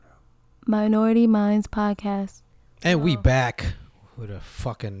Minority Minds Podcast. And we back with a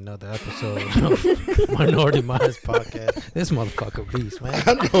fucking another episode of Minority Minds Podcast. This motherfucker beast, man.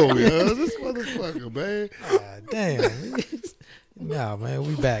 I know, yeah. This motherfucker, man. God damn. Nah, man,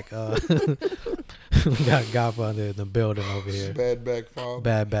 we back. We got Godfather in the building over here. Bad back father.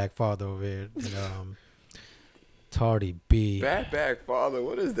 Bad back father over here. And, Tardy B. Bad back father,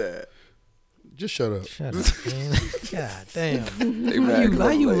 what is that? Just shut up. Shut up, man. God damn. They back How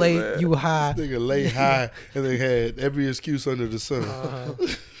you late, late? man. You high? This nigga lay high and they had every excuse under the sun.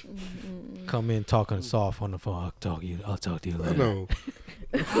 Come in talking soft on the phone. I'll talk to you later. I know.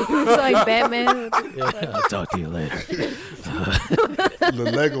 It's like Batman. Yeah, I'll talk to you later.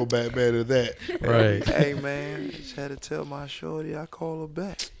 The Lego Batman of that. Right. Hey, man, just had to tell my shorty I call her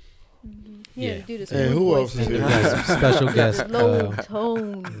back. Yeah, Yeah. do this. And who else is We here? got some special guest. Low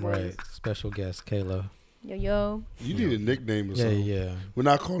tone voice. Right. Special guest, Kayla. Yo. You need a nickname or Yeah, something. yeah. We're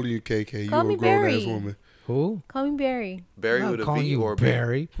not calling you KK. Call You're me a grown ass Barry. woman. Who? Call me Barry. Barry I'm with a calling V you or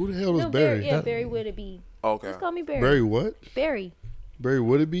Barry. Who the hell is No, Barry? Yeah, That- Barry with a B. Okay. Just call me Barry. Barry what? Barry. Barry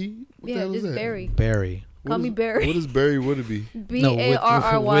Woodeby? What the Yeah, hell is just that? Barry. Barry. What Call is- me Barry. What is Barry Woodeby?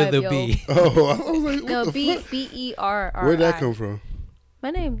 B-A-R-R-Y, with a yo. B. Oh, I was like, what No, the fuck? B-E-R-R-I. Where'd that come from? My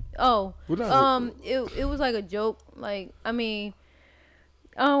name. Oh. What that- It was like a joke. Like, I mean,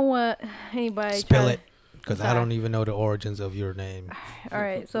 I don't want anybody Spill try it, because I Sorry. don't even know the origins of your name. All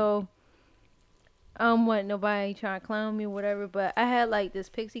right, so I don't want nobody trying to clown me or whatever, but I had like this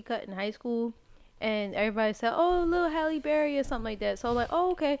pixie cut in high school, and everybody said, "Oh, little Halle Berry" or something like that. So I'm like,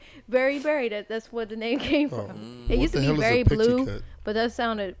 "Oh, okay, Berry Berry." That's what the name came Oh, from. what It used the to be hell is a very pixie blue, cut? but that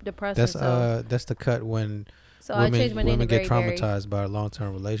sounded depressing. That's the cut when so I changed my name to women Berry get Berry. traumatized by a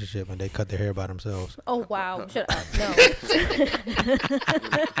long-term relationship and they cut their hair by themselves. Oh wow, shut up! No,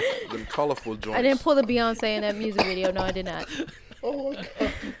 Them colorful joints. I didn't pull the Beyonce in that music video. No, I did not. Oh,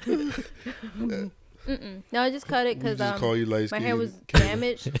 my God. No, I just cut it We because just call you light my skin. hair was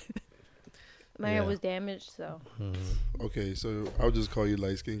damaged. My hair Yeah. was damaged, so. Okay, so I'll just call you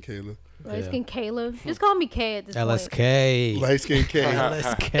light skin Kayla. Light skin Kayla. Just call me K at this point. LSK. Light skin K.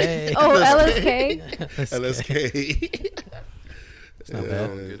 LSK. Oh, LSK? LSK. It's not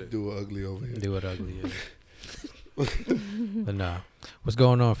bad. Do it ugly over here. Do it ugly. Yeah. But nah. What's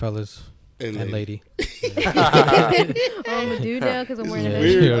going on, fellas and lady? Oh, I'm a dude now because I'm wearing a Yeah.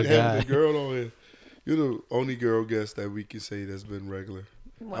 hoodie. Weird You're a having guy. a girl on here. You're the only girl guest that we can say that's been regular.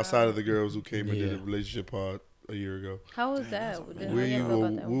 Wow. Outside of the girls who came and did Yeah. a relationship pod a year ago. How was that? How We you feel will,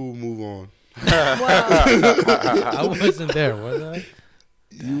 about that we one? will move on. Wow. I wasn't there, was I?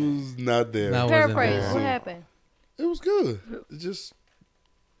 You was not there. No. Paraphrase. there. What happened? It was good. It just,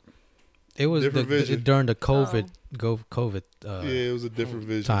 It was Different vision. during the COVID yeah, it was a different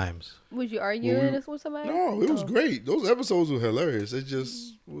vision. times. Was you arguing we- this with somebody? No, it was Oh. great. Those episodes were hilarious. It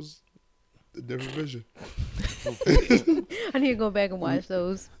just was a different vision. I need to go back and watch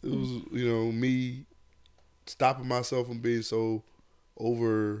those. It was, me stopping myself from being so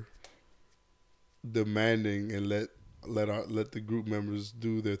over demanding and let the group members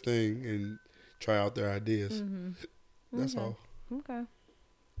do their thing and try out their ideas. That's Okay. all. Okay.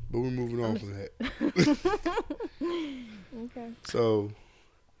 But we're moving on from that. Okay. So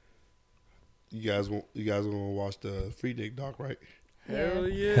you guys are gonna watch the Free Dick doc, right? Hell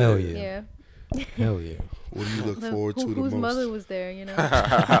yeah. Hell yeah. Yeah. Hell yeah. What do you look forward to the Whose most? mother was there, you know?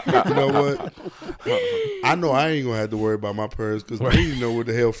 You know what? I know I ain't gonna have to worry about my parents because they didn't know what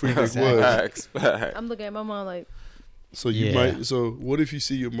the hell Free Dick was. Facts. I'm looking at my mom like, So you Yeah. might. So what if you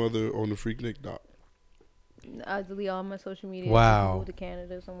see your mother on the Freak Nick doc? I delete all my social media. Wow. Move to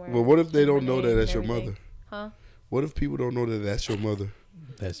Canada somewhere. Well, what if they change my don't know name that and that's your everything. mother? Huh? What if people don't know that that's your mother?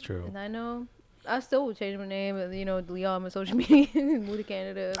 That's true. And I know I still would change my name and, delete all my social media and move to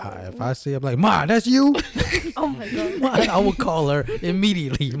Canada. If I see, I'm like, Ma, that's you. Oh my God. Ma, I will call her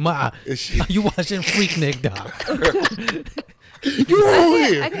immediately. Ma, Is she? you watching Freak Nick doc? You on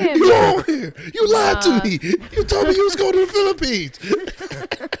here? I can't You be- on here? You lied to Nah. me. You told me you was going to the Philippines.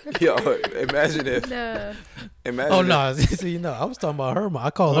 Yo, imagine if. Nah. Imagine Oh, if- no. See, no. I was talking about her Ma. I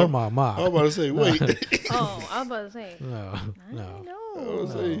call her Ma. I was Ma. about to say, wait. Oh, I was about to say. No. I No. don't I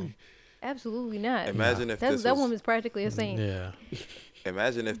was know. saying, Absolutely not. Imagine if That this that was. woman's practically a saint. Yeah.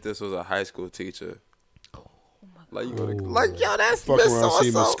 Imagine if this was a high school teacher. Like you Ooh. would like, yo, that's fuck Miss around, see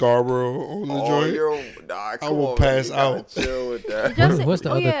Miss So-and-so. Scarborough on the Oh, joint. you're, nah, come will on, pass man. You gotta out. Chill with that. Did y'all What- see- what's the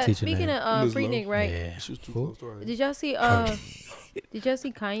oh other yeah, teacher speaking name? of Ms. Lowe. Freaknik, right? Yeah. She was too Who? close to her. Did y'all see did y'all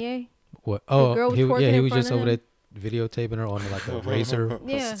see Kanye? What? girl Oh, was he twerking was in just front of over there him? videotaping her on like a Razor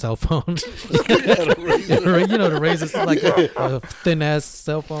Yeah. cell phone. Had a razor. You know the Razor's like a thin ass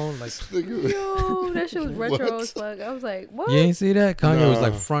cell phone. Like Yo, that shit was retro What? as fuck. I was like, what? you ain't see that? Kanye was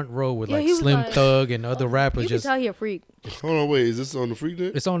like Nah. front row with Yeah, like he was Slim like- Thug and other rappers. You can Just tell he a freak. Hold on, wait. Is this on the Freak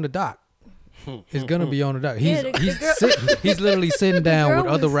Nick? it's on the doc. It's gonna be on the doc. He's Yeah, the he's girl- sitting. He's literally sitting down girl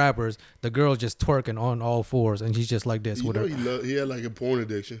with other was- rappers. The girl just twerking on all fours, and he's just like this You with know her. he had like a porn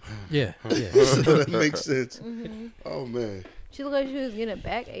addiction. Yeah, yeah. So that makes sense. Oh man. She looked like she was getting a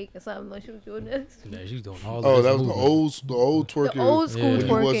backache or something. Like she was doing this. Yeah, she's doing all. Oh, of that this was movement. the old twerker. The old school Yeah. when you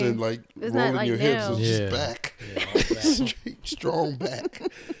twerking. wasn't like It's not rolling like your hips. now. It was Yeah. just back. Yeah, all that. Straight, strong back.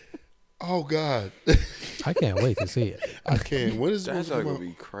 Oh God. I can't wait to see it. I can't. What is That's supposed not to gonna come be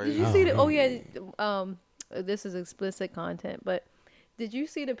out? Did crazy. you I see don't the? Oh know. yeah. This is explicit content, but did you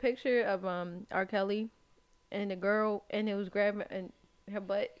see the picture of R. Kelly and the girl and it was grabbing and her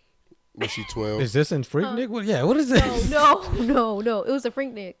butt? Was she 12? Is this in Freaknik? What? Yeah. What is No, this? no. It was a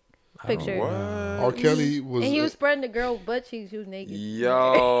Freaknik picture. What? R. Kelly was. And he was spreading the girl butt cheeks. She was naked.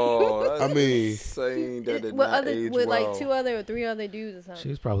 Yo, that's I mean- insane that it with not other age with well. like two other or three other dudes or something. She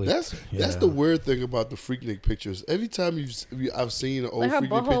was probably. That's yeah. the weird thing about the Freaknik pictures. Every time I've seen an old Like her Freaknik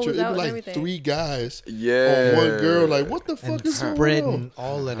butthole picture, was it out be and like everything. 3 guys Yeah, on one girl. Like, what the fuck and is going on? spreading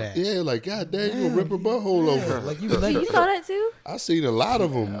all of that. Yeah, like God damn, you gonna rip her butthole over. Like you, You saw that too? I seen a lot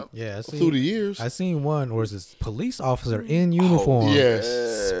of them yeah. I through seen, the years. I seen one where it's this police officer in uniform. yes.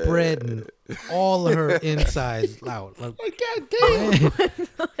 Spreading all of her insides out. Like, Like, God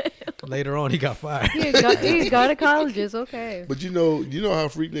damn. later on, he got fired. He a gynecologist. Okay. But you know how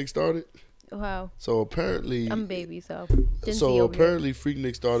Freaknik started? Wow. So apparently, I'm a baby, so didn't see so over here. apparently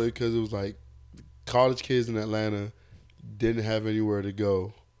Freaknik started because it was like college kids in Atlanta didn't have anywhere to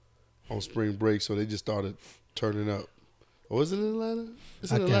go on spring break, so they just started turning up. Or was it in Atlanta?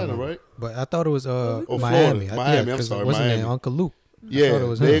 It's I in can't Atlanta, remember. right? But I thought it was Oh, Miami. Florida. Miami, I'm 'cause sorry, wasn't Miami. it Uncle Luke? I Yeah, thought it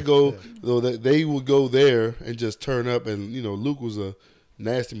was they him. go Yeah. though. They would go there and just turn up, and you know Luke was a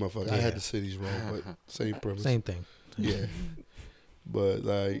nasty motherfucker. I Yeah. had the cities wrong, but same premise. Same thing. Yeah, but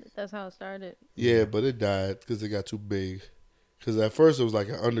like That's how it started. yeah, but it died because it got too big. Because at first it was like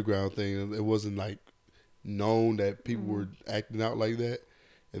an underground thing, and it wasn't like known that people were acting out like that.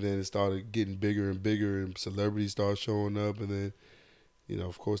 And then it started getting bigger and bigger, and celebrities started showing up, and then you know,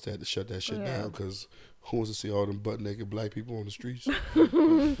 of course, they had to shut that shit Yeah. down because who wants to see all them butt naked black people on the streets?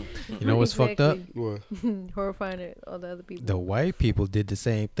 You know what's fucked up? What? Horrifying at all the other people. The white people did the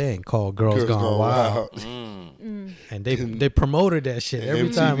same thing called Girls Gone Wild. Mm. And they promoted that shit every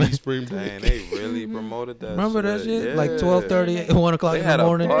MTV time. Spring Break. Dang, they really promoted that. Remember that shit? Yeah. Like 12:30, 1 o'clock They in had the a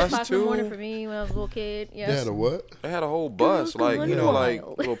morning. bus. 5 in the morning too? for me when I was a little kid. They Yes. had a what? They had a whole bus, Girls like Gone you know, like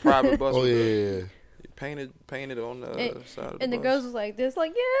Wild. little private bus. Oh with yeah, the- yeah. painted on the side of the And the bus. girls was like this,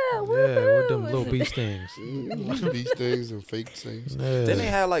 like Yeah, yeah, with them woohoo. little bee stings. These things and fake things. Yeah. Then they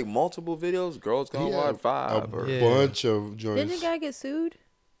had like multiple videos. Girls Gone He had Wild A 5 or Yeah. bunch of Didn't joints. the guy get sued?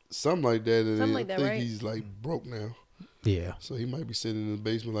 Something like that. And Something I like that, think right? he's like broke now. Yeah. So he might be sitting in the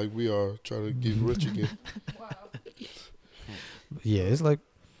basement like we are, trying to get rich again. Yeah, it's like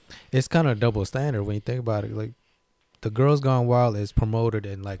it's kind of double standard when you think about it. Like the Girls Gone Wild is promoted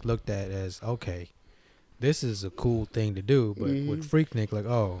and like looked at as okay, this is a cool thing to do, but with Freaknik, like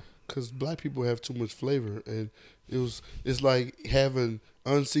oh, Because black people have too much flavor, and it's like having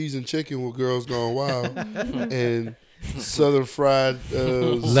unseasoned chicken with Girls Gone Wild and southern fried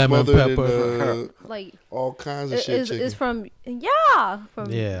Lemon smothered in, pepper. Like all kinds of shit chicken. it's from Yeah.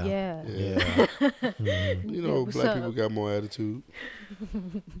 yeah. Yeah. yeah. Mhm. You know, What's black up? people got more attitude.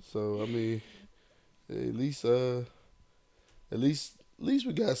 So I mean, at least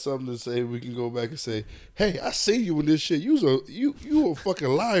we got something to say. We can go back and say, "Hey, I see you in this shit. You a fucking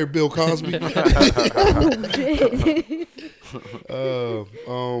liar, Bill Cosby."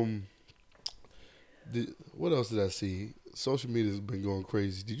 What else did I see? Social media's been going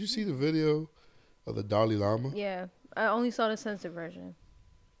crazy. Did you see the video of the Dalai Lama? Yeah, I only saw the censored version.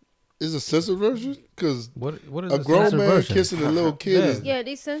 Is it a censored version? Because What is a the grown censored man version? kissing a little kid is Yeah,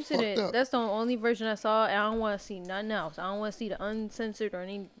 they censored Fucked it. up. That's the only version I saw, and I don't want to see nothing else. I don't want to see the uncensored or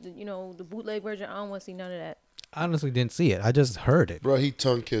any, the bootleg version. I don't want to see none of that. I honestly didn't see it. I just heard it. Bro, he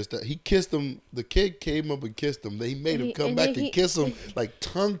tongue kissed that. He kissed him. The kid came up and kissed him. They made And him he- come and back then to he- kiss him, like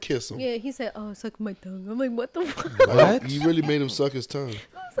tongue kiss him. Yeah, he said, "Oh, suck my tongue." I'm like, "What the fuck?" Like, What? he really made him suck his tongue.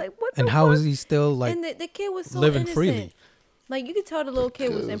 I was like, "What?" And the how fuck? is he still like And the kid was so living innocent. freely? Like you could tell the little kid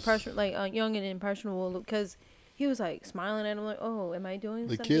was 'Cause- impression, like young and impressionable, because he was like smiling at him, like, "Oh, am I doing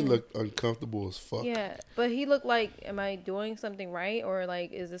The something?" kid looked uncomfortable as fuck. Yeah, but he looked like, "Am I doing something right, or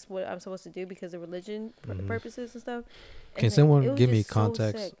like, is this what I'm supposed to do because of religion purposes and stuff?" Can And someone it was give me just so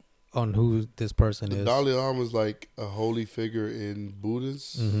context? sick. on who this person The is. Dalai Lama is like a holy figure in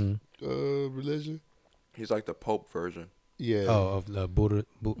Buddhist Mm-hmm. religion. He's like the Pope version. Yeah. Oh, of the Buddha.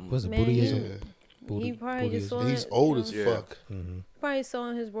 Was it Man, Buddhism? Yeah. He probably just saw And he's it, old you as know, Yeah. fuck. Mm-hmm. probably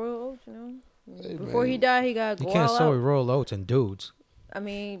saw his royal oath, you know. Hey, Before he man. died, he got You go can't all sow out. roll oats and dudes. I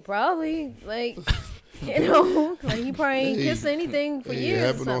mean, probably like you know, like he probably ain't Hey, kissed anything for Hey, it years. Or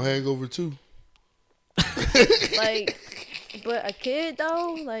happened on something. Hangover too. Like, but a kid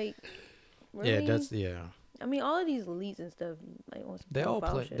though, like, really? Yeah, that's yeah. I mean, all of these elites and stuff, like, on some They all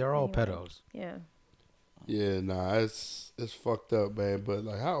foul play. shit They're all anyway. pedos. Yeah. Yeah, nah, it's fucked up, man. But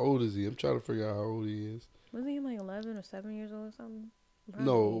like, how old is he? I'm trying to figure out how old he is. Wasn't he like 11 or 7 years old or something?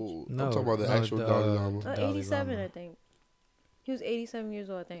 No, I'm talking about the no, actual Dalai Lama. Dalai 87, Lama. I think. He was 87 years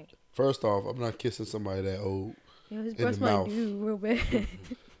old, I think. First off, I'm not kissing somebody that old. You know, his In breast the might mouth. do real bad.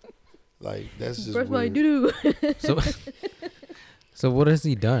 Like, that's His just breast might weird. do. So, so what has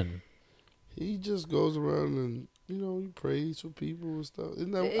he done? He just goes around and he prays for people and stuff.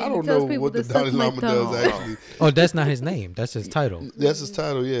 Isn't that, He I don't tells know people what the to suck Dalai my Lama thumb. does Oh. actually. Oh, that's not his name. That's his title. That's his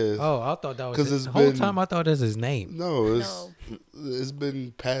title, yeah. Oh, I thought that was 'Cause his, it's the whole been- time. I thought that's his name. No, No, it's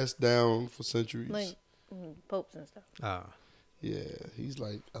been passed down for centuries. like popes and stuff. Ah, Yeah, he's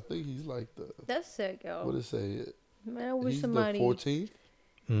like, I think he's like the, That's sick, yo. what did it say? Man, I wish He's somebody. the 14th,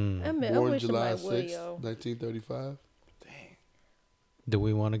 mm. I born wish July somebody would, 6th, yo. 1935. Dang. Do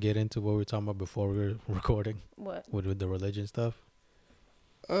we want to get into what we were talking about before we were recording What? with the religion stuff?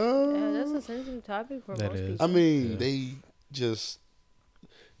 Yeah, that's a sensitive topic for That most is. people. I mean, Yeah. they just,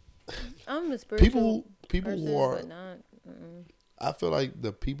 I'm a spiritual people person, who are, but not. Mm-mm. I feel like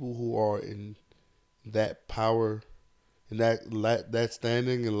the people who are in that power and that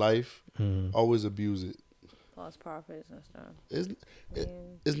standing in life Mm. always abuse it. False prophets and stuff. It's, I it,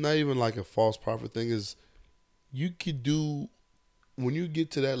 mean, it's not even like a false prophet thing. Is you could do, when you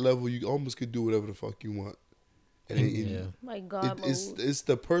get to that level, you almost could do whatever the fuck you want. And Yeah. like God mode. it's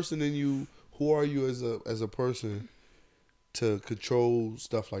the person in you. Who are you as a person to control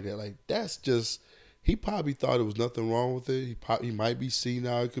stuff like that? Like, that's just, he probably thought there was nothing wrong with it. He might be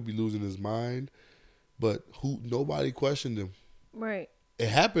senile. He could be losing his mind, but nobody questioned him. Right. It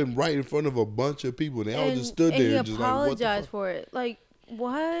happened right in front of a bunch of people. And they all just stood and there he and just like, what the apologized fuck? for it. Like,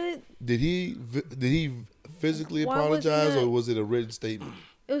 what? Did he physically Why was he apologize, not- or was it a written statement?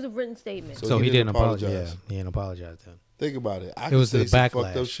 It was a written statement. So So he he didn't didn't apologize. apologize. Yeah, he didn't apologize then. Think about it. I It could was say the some fucked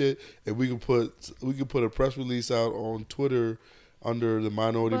up backlash. shit, and we could put a press release out on Twitter under the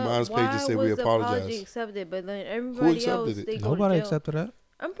Minority But Minds page and why say was we the apology apologize. accepted? But then everybody accepted else, it? they go Nobody to jail. accepted that.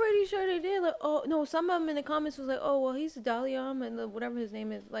 I'm pretty sure they did. Like, oh no, some of them in the comments was like, oh well, he's the Dalai Lama and whatever his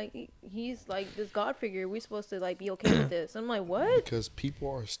name is. Like, he's like this God figure. We're supposed to like be okay with this. I'm like, what? Because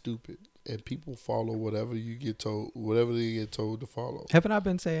people are stupid, and people follow whatever you get told, whatever they get told to follow. Haven't I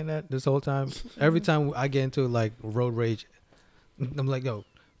been saying that this whole time? Every time I get into like road rage, I'm like, yo,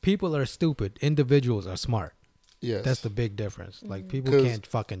 people are stupid. Individuals are smart. Yes, That's the big difference. Like, people 'Cause- can't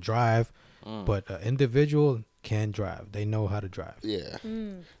fucking drive, but an individual can drive. They know how to drive. yeah.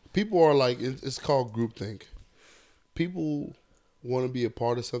 Mm. People are like, it's called groupthink. People want to be a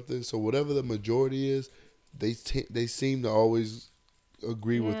part of something, so whatever the majority is, they seem to always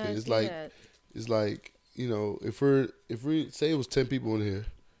agree with Yeah, it. I It's see like that. it's like, if we say it was 10 people in here,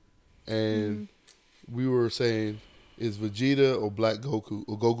 and we were saying, is Vegeta or Black Goku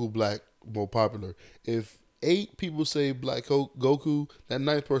or Goku Black more popular? If 8 people say Black Goku, that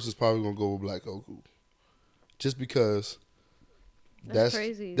 9th person's probably gonna go with Black Goku, just because. That's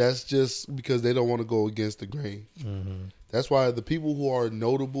crazy. That's just because they don't want to go against the grain. Mm-hmm. That's why the people who are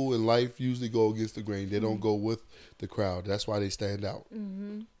notable in life usually go against the grain. They don't go with the crowd. That's why they stand out.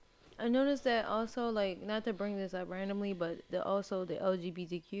 Mm-hmm. I noticed that also, like, not to bring this up randomly, but also the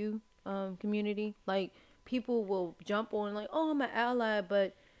LGBTQ community, like, people will jump on like, oh, I'm an ally,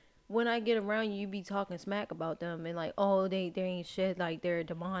 but when I get around you, you be talking smack about them and like, oh, they ain't shit, like they're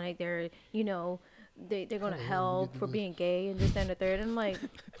demonic, they're they're going to hell for being gay and this that, and the third. And I'm like,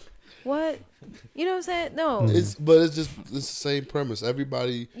 what? You know what I'm saying? No. It's the same premise.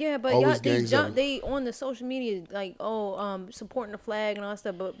 Everybody Yeah, but always y'all, gangs up. they on the social media like, supporting the flag and all that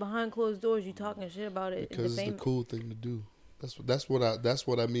stuff, but behind closed doors you talking shit about it. because it's defame- the cool thing to do. That's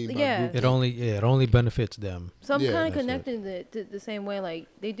what I mean by Yeah. group. It only benefits them. So I'm Yeah, kind of that's connecting the same way. Like,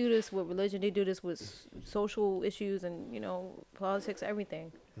 they do this with religion, they do this with social issues and politics,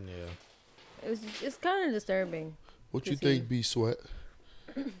 everything. Yeah. It's kind of disturbing. What you to think, see. B Sweat,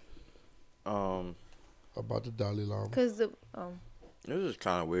 Um, about the Dalai Lama? Cause it was just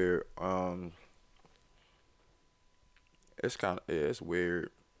kind of weird. It's weird.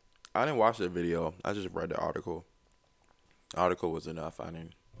 I didn't watch the video. I just read the article. The article was enough. I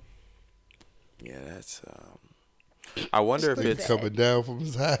didn't Yeah, that's. I wonder if Thing it's. coming down from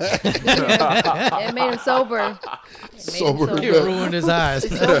his eye. It made him sober. Sober It made him him up. sober. Ruined his eyes.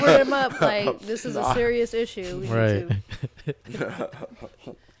 It sobered him up. Like, this is a serious issue. We Right. need to.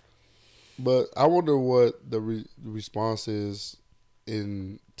 But I wonder what the response is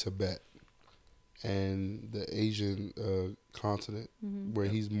in Tibet and the Asian continent, where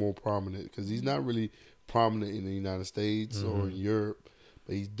he's more prominent, because he's not really prominent in the United States or in Europe,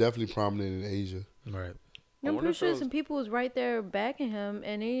 but he's definitely prominent in Asia. Right. I'm wonder pretty if sure it was- some people was right there backing him,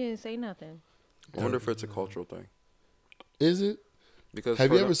 and they didn't say nothing. I wonder if it's a cultural thing. Is it? Because Have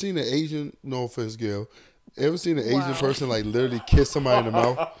for you the- ever seen an Asian? No offense, Gail. Ever seen an Asian Wow. person like literally kiss somebody in the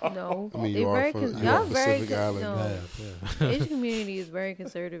mouth? No, I mean, they you are very from- con- you y'all are very Pacific Island. no. Yeah. The Asian community is very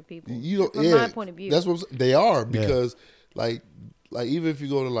conservative people. You don't. From Yeah, my point of view. that's what I'm saying. They are, because like even if you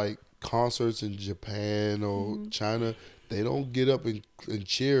go to like concerts in Japan or China, they don't get up and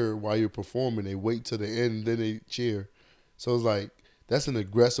cheer while you're performing. They wait till the end and then they cheer. So it's like that's an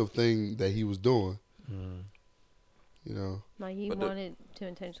aggressive thing that he was doing. You know, Like he But wanted to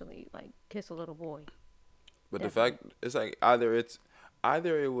intentionally like kiss a little boy. But the fact it's like either it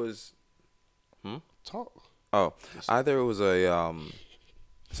was talk. either it was a it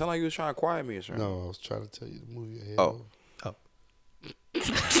sounded like you was trying to quiet me or something. No, I was trying to tell you to move your head. Oh. over.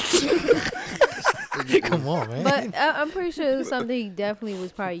 Come on, man. But I'm pretty sure it was something he definitely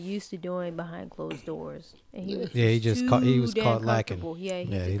was probably used to doing behind closed doors. And he was Yeah, he just caught- he was too caught damn lacking. comfortable. Yeah,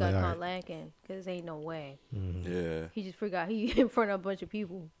 he Yeah, just he got like, caught alright. lacking because ain't no way. Yeah. He just forgot he in front of a bunch of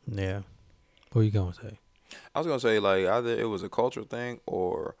people. Yeah. What you gonna say? I was gonna say like either it was a cultural thing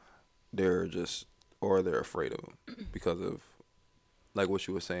or they're afraid of him because of like what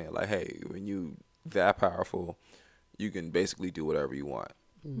you were saying. Like, hey, when you that powerful, you can basically do whatever you want,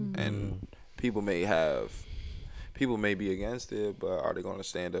 and people may be against it, but are they gonna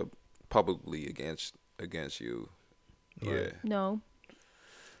stand up publicly against you? Yeah. Right. No.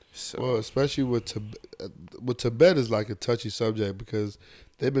 So Well, especially with Tibet is like a touchy subject because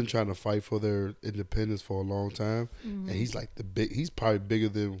they've been trying to fight for their independence for a long time, and he's like he's probably bigger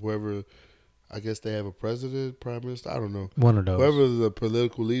than whoever. I guess they have a president, prime minister. I don't know. One of those. Whoever the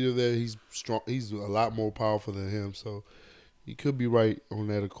political leader there, he's strong. He's a lot more powerful than him, so he could be right on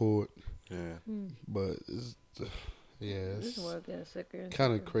that accord. yeah. But it's, yeah, This it's world getting sicker. and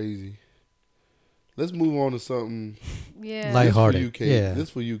kind of sicker. crazy. Let's move on to something. Yeah. Like- This for Lighthearted, you, Kay. yeah. This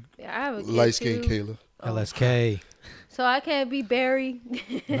for you, Yeah, I have a kid light skinned too. Kayla. LSK. So I can't be Barry.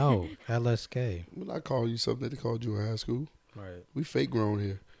 No, LSK. When I call you something that they called you in high school, Right. we fake grown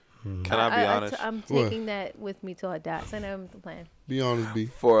here. Can I be honest? I'm What? taking that with me till I die. So I know the plan. Be honest, B.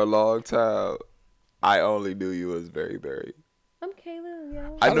 For a long time, I only knew you as Berry Berry. I'm Kayla,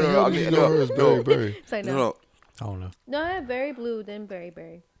 yo. I How the know. hell I do you mean, know no, her as no, Berry Berry? It's like, no, no. no. I don't know. No, I have Berry Blue, then Berry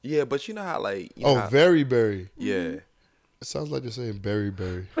Berry. Yeah, but you know how like you Oh, know how- very berry. yeah. It sounds like they're saying berry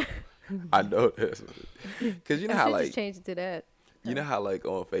berry. I know this because you know I how should like just change it to that. you know how like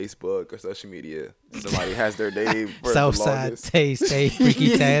on Facebook or social media somebody has their name for the Southside longest. taste, stay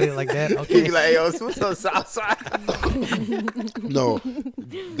freaky tatted like that. He Okay. be like, "Hey, yo, what's up, Southside?" No,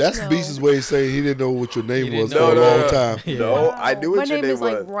 that's No. Beast's way of saying he didn't know what your name didn't was know. for a No, long no, no. time. No, I knew My what your name name is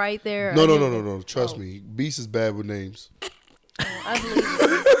was. like right there. No, I no, knew no, it. no, no. Trust Oh. me. Beast is bad with names. I believe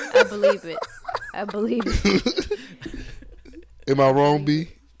it. I believe it. I believe it. Am I wrong, B?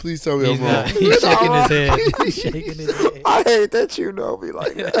 Please tell me He's I'm wrong. not. He's shaking his head. He's shaking his head. I hate that you know me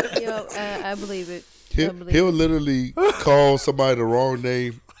like that. Yo, I believe it. I He'll, believe he'll it. literally call somebody the wrong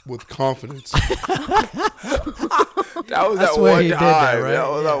name with confidence. That was I that swear one he did time. that, right? That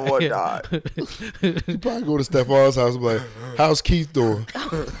was that one Yeah. time. You probably go to Stefan's house and be like, how's Keith doing?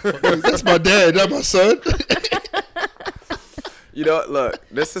 That's my dad, not my son. You know, look,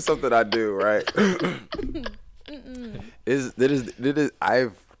 this is something I do, right?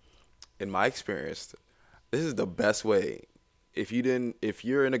 I've, in my experience, this is the best way. If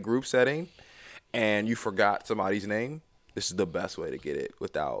you're in a group setting and you forgot somebody's name, this is the best way to get it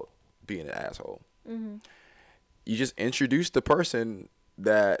without being an asshole. You just introduce the person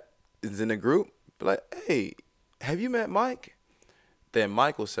that is in the group, be like, "Hey, have you met Mike?" Then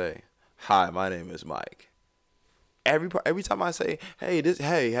Mike will say, "Hi, my name is Mike." Every time I say,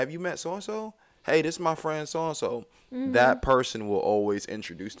 hey, have you met so and so? Hey, this is my friend so and so. That person will always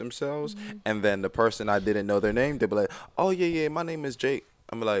introduce themselves, and then the person I didn't know their name, they'll be like, "Oh yeah, my name is Jake."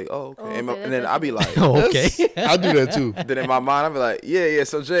 I'm like, "Oh okay," Oh, and, okay, and then that's I'll be like, Oh, okay. I do that too. then in my mind I'll be like, "Yeah,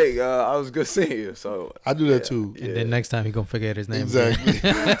 so Jake, I was good seeing you." So I do that too. And then next time he gonna forget his name. again.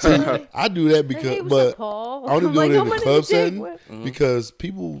 Exactly. See, I do that Hey, because, what's but up, Paul? I only I'm do like, it "Oh, in my the name club is Jake." setting What? because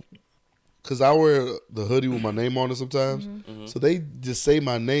people because I wear the hoodie with my name on it sometimes. So they just say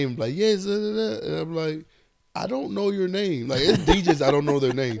my name like, yes, and I'm like, I don't know your name. Like, it's DJs, I don't know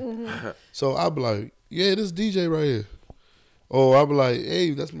their name. So I'll be like, yeah, this DJ right here. Or I'll be like,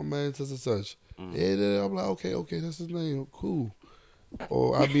 hey, that's my man, such and such. Yeah, then I'm like, okay, that's his name. Cool.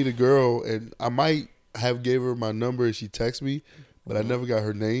 Or I meet a girl and I might have gave her my number and she texts me, but I never got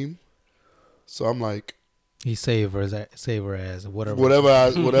her name. So I'm like, He save her as whatever. whatever I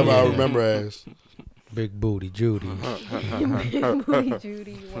remember as Big booty Judy. Booty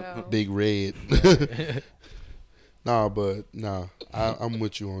Judy, wow. Big Red. I'm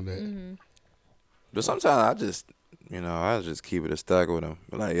with you on that. But sometimes I just keep it a stack with them.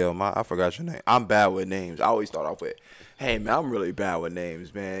 Like, yo, I forgot your name. I'm bad with names. I always start off with, hey, man, I'm really bad with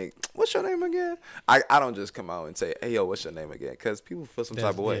names, man. What's your name again? I don't just come out and say, hey, yo, what's your name again? Because people feel some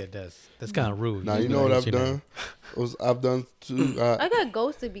type of way. Yeah, that's kind of rude. Now, Just you be know like, what "What's I've your done? name?" I've done too. I got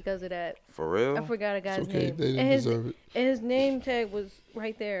ghosted because of that. For real? I forgot a It's guy's okay. name. They And didn't his, deserve it. and his name tag was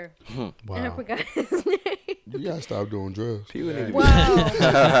right there. And I Wow. forgot his name. You gotta stop doing drugs. People need to be.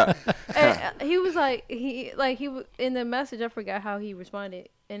 Wow. And he was like, he was in the message. I forgot how he responded,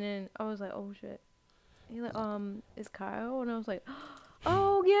 and then I was like, oh shit. He like, it's Kyle, and I was like,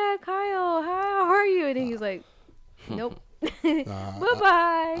 oh yeah, Kyle. Hi, how are you? And then he's like, nope. Bye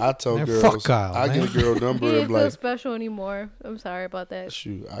bye. I tell Man, girls, fuck Kyle, I man. get a girl He number didn't and be feel like, special anymore. I'm sorry about that.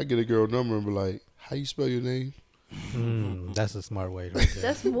 shoot, I get a girl number and be like, how you spell your name? That's a smart way. Right there.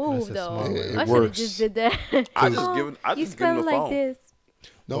 That's smooth a though. smart way. It I should have works. just did that. I just Oh, give him- I you just give him spell the like phone. this.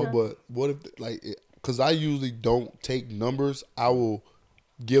 No, but what if, like, because I usually don't take numbers, I will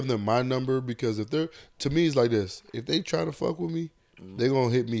give them my number because if they're, to me, it's like this. If they try to fuck with me, they're going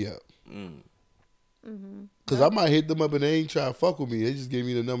to hit me up. Because I might hit them up and they ain't trying to fuck with me. They just gave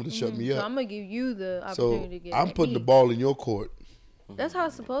me the number to shut me So up. I'm gonna give you the So opportunity to get. I'm at putting the me. ball in your court. That's how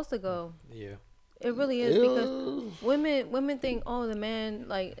it's supposed to go. Yeah. It really is because women think, oh, the man,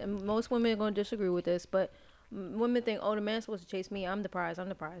 like, and most women are gonna disagree with this, but women think, oh, the man's supposed to chase me. I'm the prize.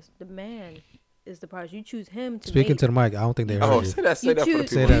 The man is the prize. You choose him to Speaking mate. to the mic, I don't think they heard Oh, you. say that for You the choose, people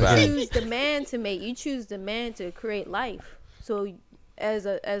Say in the that back. again. choose the man to mate. You choose the man to create life. So as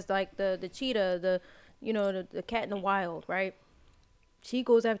like the cheetah, the cat in the wild, right? She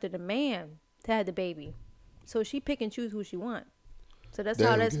goes after the man to have the baby. So she pick and choose who she want. So that's how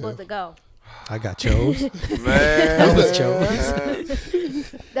Damn, that's Gail. supposed to go. I got chose. Man. I was chose.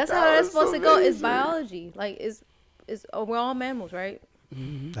 That's how That that's was supposed to go. It's amazing. biology. Like we're all mammals, right?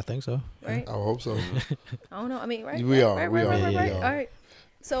 I think so. Right? I hope so. I don't know. I mean, right? We right, are, Right, we right, are, right, yeah, right, yeah. right. All right.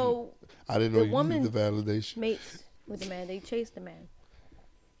 So I didn't know The you woman- need the validation. mates with the man. They chase the man.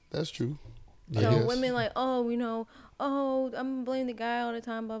 That's true. I So guess. women like, oh, I'm gonna blame the guy all the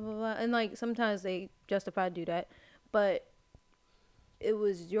time, blah blah blah, and like sometimes they justify to do that, but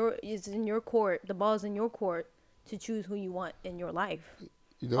it's in your court. The ball's in your court to choose who you want in your life.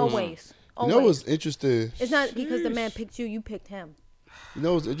 You know, Always. You know what's interesting? It's not because the man picked you. You picked him. You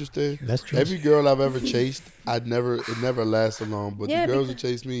know what's interesting? That's true. Every girl I've ever chased, it never lasted long. But Yeah, the girls because- that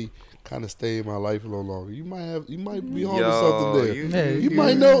chase me kind of stay in my life a little longer. You might be on to Yo, something there. you- You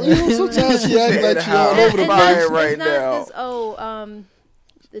might know. You know, sometimes she act like she all over the And place. it's right it's not now. this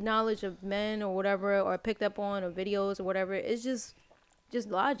the knowledge of men or whatever, or picked up on or videos or whatever. It's just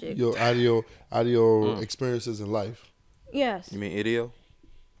logic. Your audio experiences in life. Yes. You mean idio?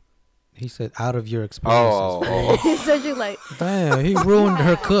 He said out of your experiences. Oh. So you're like, Damn, he ruined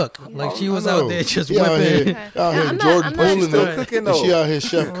her cook. Like she was I know. out there just He out whipping. here, out here I'm not- Jordan I'm not- pulling She's still them, cooking, and though. she out here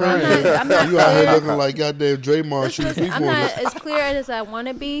Chef Curry. I'm not You out here clear. looking like goddamn Draymond shooting free I'm throws. not as clear as I want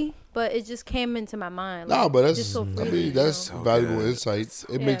to be, but it just came into my mind. Nah, but that's just so I freely, mean that's you know? valuable good. insights.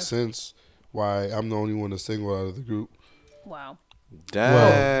 It Yeah. makes sense why I'm the only one that's single out of the group. Wow.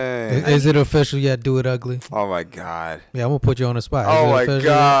 Dang. Is it official yet? Do it ugly. Oh my God. Yeah, I'm gonna put you on the spot. Is Oh it my official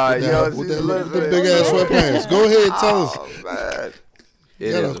God. With Yo, that, with she's that, with the living. big ass sweatpants. Go ahead, tell us. Oh man. You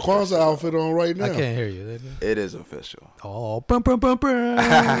It got is a Kwanzaa official. outfit on right now. Yet? I can't hear you. It is official. Oh, bum, bum, bum, bum.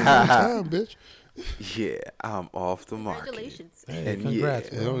 Time, bitch. Yeah, I'm off the market. Congratulations. Hey, And congrats,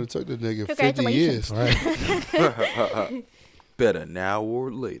 It man. only took the nigga 50 Congratulations. years. Right. Better now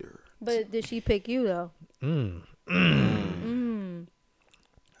or later. But did she pick you though?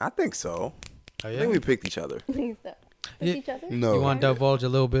 I think so. Oh, I yeah? think we picked each other. Please stop. Pick Yeah. each other? No. You want to divulge a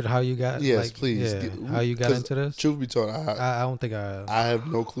little bit how you got? Yes, like, please. Yeah, how you got 'Cause into this? Truth be told, I don't think I. I have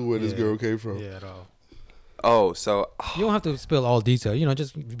no clue where this Yeah. girl came from. Yeah, at all. Oh, so You don't have to spill all detail. You know,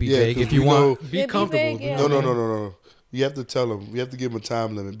 just be Yeah, vague 'cause if you we want. know- Be Yeah, be comfortable. vague, you yeah. know No, what I mean? no. You have to tell him. You have to give him a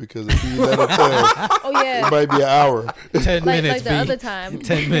time limit because if you let him tell, Oh yeah. it might be an hour. 10 like minutes. the B. other time.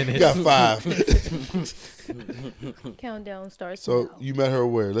 10 You minutes. got 5. Countdown starts So now. you met her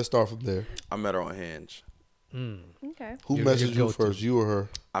where? Let's start from there. I met her on Hinge. Okay. Who Your messaged you go-to. first? You or her?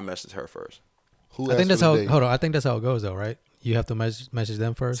 I messaged her first. Who I think asked that's for how. the date? Hold on. I think that's how it goes, though, right? You have to message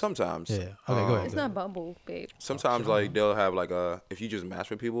them first. Sometimes. Yeah. Okay. Go ahead. It's not Bumble, babe. Sometimes like they'll have like if you just match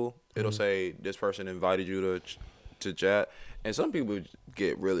with people, it'll say this person invited you to chat, and some people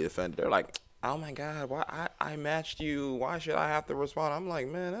get really offended. They're like, "Oh my god, why I matched you? Why should I have to respond?" I'm like,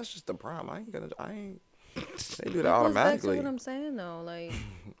 man, that's just the problem. I ain't. They do that It goes back to automatically. what I'm saying though. Like,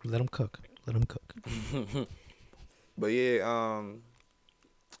 Let them cook. Let them cook. But yeah,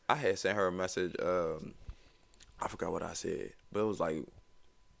 I had sent her a message. I forgot what I said, but it was like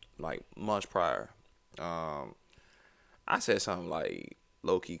months prior. I said something like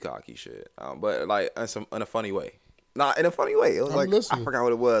low key cocky shit, but like in a funny way. Not in a funny way. It was I'm like listening. I forgot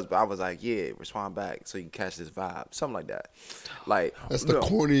what it was, but I was like, yeah, respond back so you can catch this vibe, something like that. Like That's the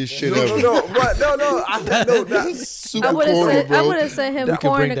corniest shit no, ever. no, but no. That's super I would have corny, sent, I bro. would have sent him We can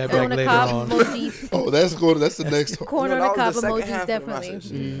corn bring that on back the later cob on. emojis. Oh, that's good. That's the next. Corn No, on the that cob was the second emojis, half of the definitely.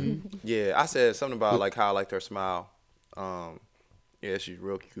 message. Yeah, I said something about like how I liked her smile. Yeah, she's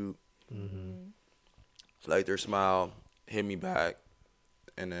real cute. Liked her smile, hit me back,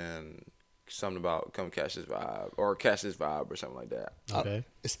 and then something about come catch this vibe or catch this vibe or something like that. Okay.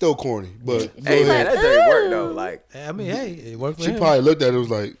 It's still corny, but go Hey man, ahead. that didn't work though. Like I mean, hey, it worked for She him. probably looked at it and was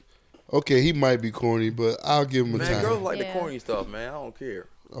like, okay, he might be corny, but I'll give him a man, time. girls like Yeah. the corny stuff, man. I don't care.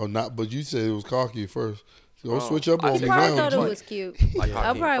 Oh, not, but you said it was cocky at first. So don't Oh, switch up I on He me think probably now. thought it Funny. was cute. Like I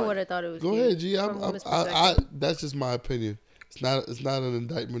Hakeem probably funny. would have thought it was Go cute. ahead, G. from women's perspective. That's just my opinion. It's not an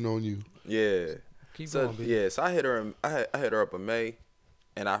indictment on you. Yeah. Keep So going, B. yeah, so I hit her. I hit her up in May,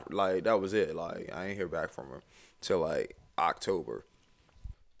 and I like that was it. Like I ain't hear back from her till like October.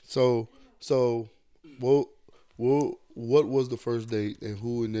 So, what was the first date and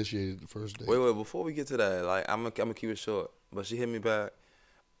who initiated the first date? Wait, before we get to that, like I'm gonna keep it short. But she hit me back,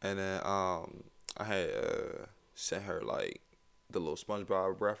 and then I had sent her like the little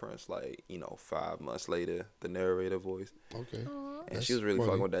SpongeBob reference, like 5 months later, the narrator voice, Okay. and That's she was really funny.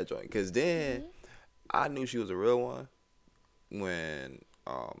 fucking with that joint. Cause then I knew she was a real one when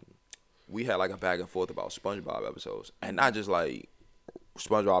we had like a back and forth about SpongeBob episodes, and not just like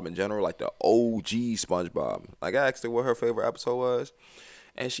SpongeBob in general, like the OG SpongeBob. Like I asked her what her favorite episode was,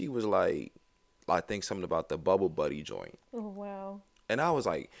 and she was like, I think something about the Bubble Buddy joint. Oh wow. And I was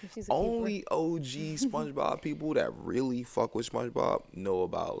like, She's a keeper. only OG SpongeBob people that really fuck with SpongeBob know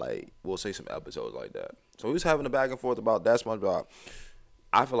about like we'll say some episodes like that. So we was having a back and forth about that SpongeBob.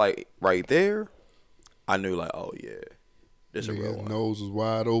 I feel like right there, I knew like, oh yeah, this a real Nigga's one. nose was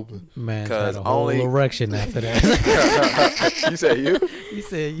wide open. Man, had 'Cause a whole only- erection after that. You said you? He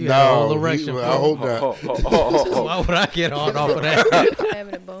said you had a whole No, erection. I hope not. Why would I get on off of that?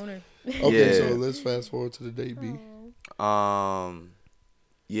 Having a boner. Okay, Yeah. so let's fast forward to the date, B.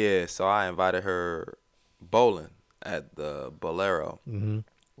 Yeah. So I invited her bowling at the Bolero,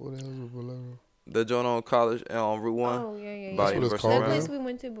 What the hell is a Bolero? the joint on college on Route 1. Oh yeah, yeah, By yeah. That's what it's University called That now? place we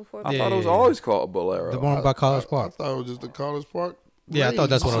went to before. I Yeah. thought it was always called Bolero. The one by College I Park. thought it was just the College Park. Yeah, I thought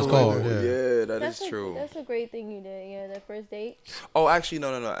that's what it was Something called, like that. yeah. That That's is true. That's a great thing you did. Yeah, that first date. Oh, actually,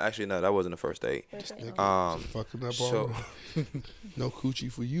 no. Actually, no. That wasn't the first date. First date. Fucking up So, already. No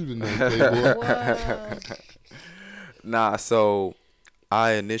coochie for you tonight, Playboy. Wow. nah. So,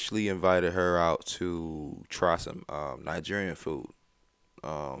 I initially invited her out to try some Nigerian food.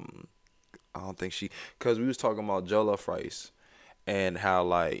 I don't think cause we was talking about jollof rice, and how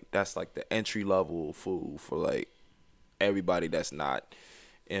like that's like the entry level food for like everybody that's not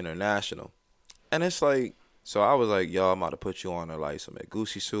international, and it's like. So I was like, yo, I'm about to put you on to like some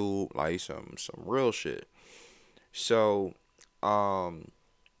egusi soup, like some real shit. So,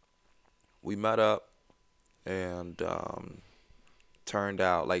 we met up, and turned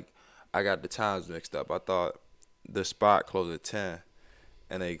out like I got the times mixed up. I thought the spot closed at 10,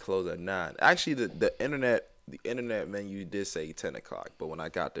 and they closed at 9. Actually, the internet menu did say 10 o'clock, but when I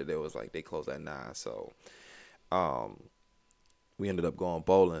got there, was like they closed at 9. So, we ended up going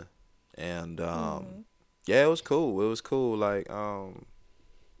bowling, and yeah, it was cool. It was cool. Like, it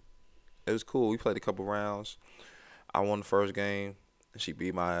was cool. We played a couple rounds. I won the first game, and she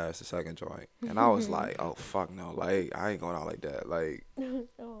beat my ass the second joint. And I was like, oh, fuck no. Like, I ain't going out like that. Like,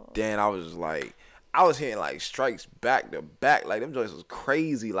 then I was just like, I was hitting, like, strikes back to back. Like, them joints was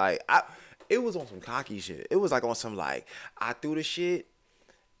crazy. Like, it was on some cocky shit. It was, like, on some, like, I threw the shit,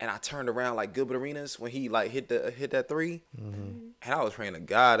 and I turned around like Gilbert Arenas when he, like, hit that three. And I was praying to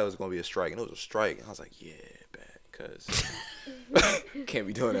God that was going to be a strike, and it was a strike. And I was like, yeah, bet. cause can't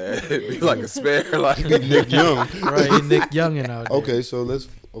be doing that. It'd be like a spare. Like Nick Young. Right, Nick Youngin out there. Okay, so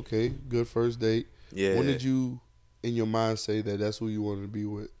good first date. yeah. When did you, in your mind, say that that's who you wanted to be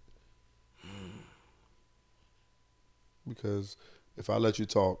with? Because if I let you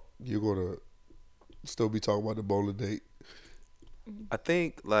talk, you're gonna still be talking about the bowling date. I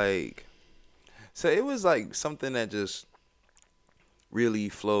think like so it was like something that just really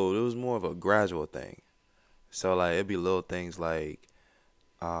flowed. It was more of a gradual thing. So like it'd be little things like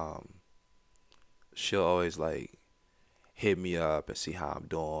she'll always like hit me up and see how I'm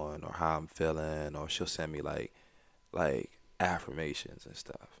doing or how I'm feeling, or she'll send me like affirmations and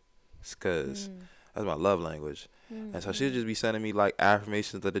stuff. It's cuz that's my love language. And so she'll just be sending me like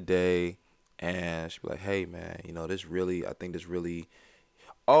affirmations of the day, and she'll be like, "Hey man, you know, I think this really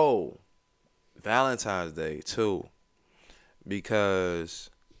oh, Valentine's Day too." Because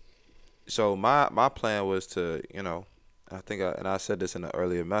so my plan was to, you know, I said this in the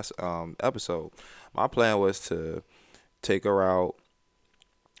earlier episode. My plan was to take her out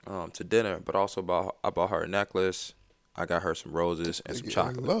to dinner, but also I bought her a necklace. I got her some roses and some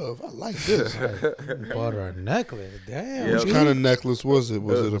chocolate. Love, I like this. Bought her a necklace. Damn. Yeah. Which kind of necklace was it?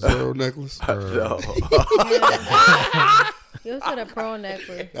 Was it a pearl necklace? No. You said a pearl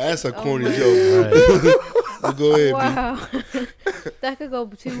necklace. That's a corny my joke. Right. Well, go ahead, B. Wow. That could go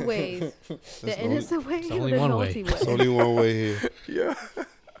two ways. The innocent way or only the one way. naughty It's way. only one way here. Yeah.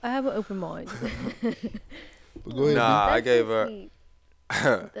 I have an open mind. But go ahead, Nah, I That's gave so her. sweet.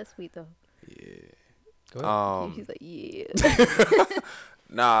 That's sweet though. Go ahead. She's like, yeah.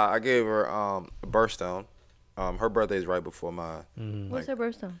 Nah, I gave her a birthstone. Her birthday is right before mine. What's her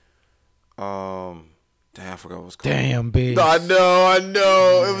birthstone? Damn, I forgot what it was called. Damn, big. I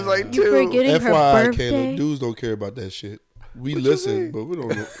know. It was like You two. forgetting her FYI, birthday? Caleb, dudes don't care about that shit. We listen, but we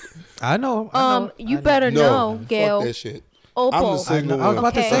don't know. I know. You better know, Fuck Gail. that shit. Opal. I'm the single I was one.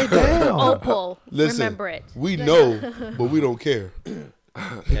 about to say, damn. Opal. Listen, Remember it. we know, but we don't care.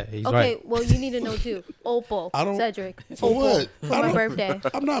 Yeah, he's Okay, right. well, you need to know too. Opal. I don't- Cedric. For Opal. what? For I my don't- birthday.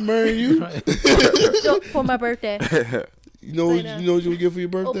 I'm not marrying you. No, for my birthday. You know, Say you know what you would get for your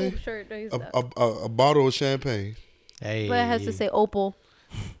birthday? Opal shirt. No, he's not. A bottle of champagne. Hey. But it has to say Opal.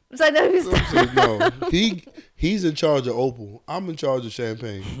 It's like, no, he's not. So, no, he's in charge of Opal. I'm in charge of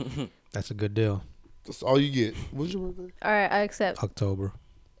champagne. That's a good deal. That's all you get. When's your birthday? All right, I accept. October.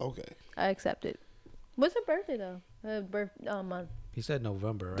 Okay. I accept it. What's her birthday though? Her month. He said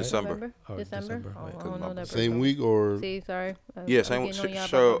November, right? December. November? Oh, December? December, Oh, right. I don't know that Same birthday. week or See, sorry. Yeah, I'm same. getting on y'all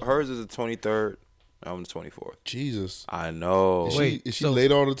So about- hers is the 23rd. I'm the 24th. Jesus? I know. Is Wait, is she so-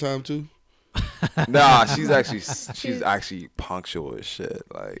 late all the time too? Nah, she's actually punctual as shit.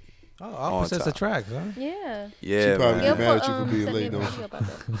 Like, Oh, opposites time. attract, huh? Yeah. yeah, She probably man. get mad at you for being sent me late, a though. video about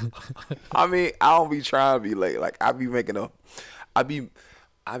that. I mean, I don't be trying to be late. Like, I be making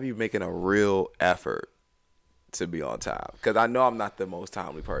a real effort to be on time, because I know I'm not the most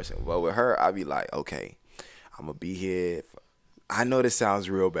timely person. But with her, I be like, okay, I'm gonna be here. I know this sounds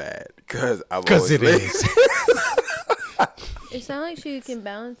real bad because I'm always Because it late. is. It sounds like she can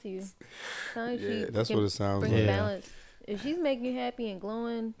balance you. Sound like she That's can what it sounds bring like. a Yeah. balance. If she's making you happy and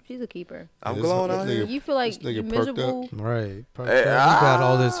glowing, she's a keeper. I'm This- glowing this out nigga- here. You feel like this nigga you're perked up. miserable. Right. Hey, He got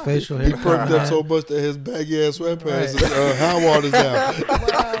all this facial hair. He perked up so much that his baggy ass sweatpants hand waters down.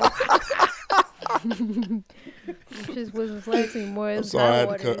 Wow. You just wasn't flexing more. I'm It's sorry, I had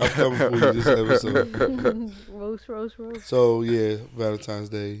hot to water. I'm coming for you this episode. Roast. So yeah, Valentine's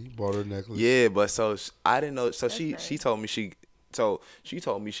Day, you bought her a necklace. Yeah, but so I didn't know. So she nice. told me she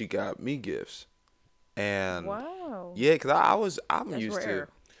got me gifts, and Wow. yeah, cause I'm That's used rare.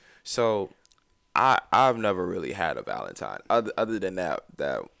 to. So I've never really had a Valentine other than that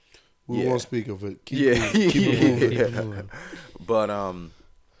We yeah. won't speak of it. Keep Yeah. moving. Keep it moving. Keep it moving. But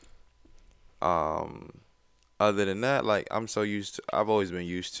other than that, like I've always been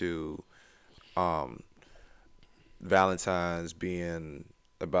used to Valentine's being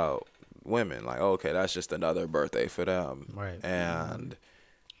about women. Like, okay, that's just another birthday for them. Right. And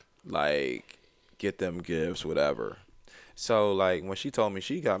like get them gifts, whatever. So like when she told me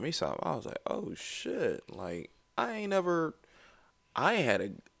she got me something, I was like, oh shit. Like I ain't had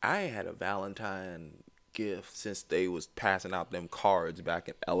a Valentine gift since they was passing out them cards back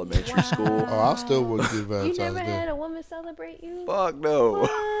in elementary school. Oh, I still wouldn't get You Valentine's never Day. had a woman celebrate you? Fuck no.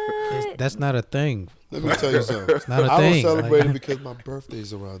 What? That's not a thing. Let me tell you something. not a I thing. don't celebrate Like- it because my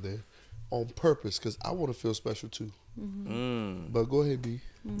birthday's around there on purpose because I want to feel special too. Mm. But go ahead, B.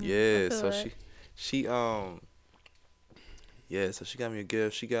 Yeah, feel so that. she so she got me a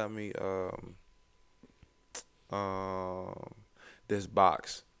gift. She got me this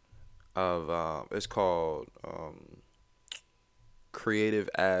box of it's called Creative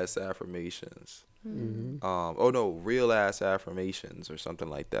Ass Affirmations. Mm-hmm. Oh no, Real Ass Affirmations or something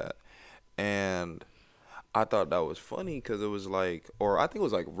like that. And I thought that was funny because it was like, or I think it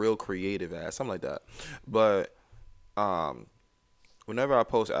was like Real Creative Ass, something like that. But um, whenever I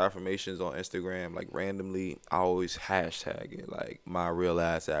post affirmations on Instagram, like randomly, I always hashtag it like my real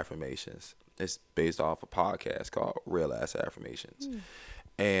ass affirmations. It's based off a podcast called Real Ass Affirmations.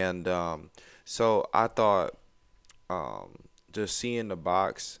 And so I thought um, just seeing the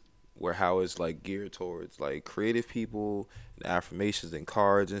box where how it's like geared towards like creative people and affirmations and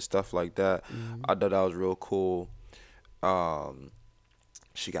cards and stuff like that. I thought that was real cool. Um,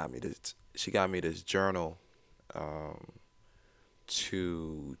 she got me this. She got me this journal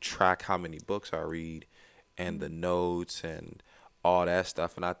to track how many books I read and the notes and all that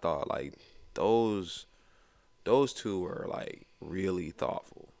stuff. And I thought like those those two were like really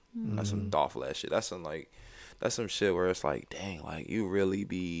thoughtful. That's some thoughtful ass shit. That's some shit where it's like, dang, like you really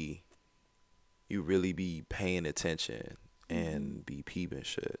be paying attention and be peeping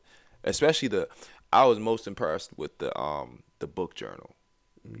shit. Especially I was most impressed with the book journal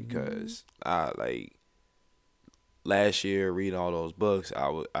because I like last year reading all those books,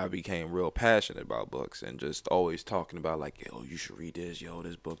 I became real passionate about books and just always talking about like, yo, you should read this, yo,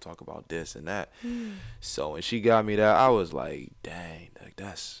 this book talk about this and that. So when she got me that, I was like, dang, like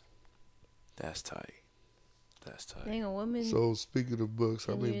that's tight. That's tight. Dang, a woman. So speaking of books,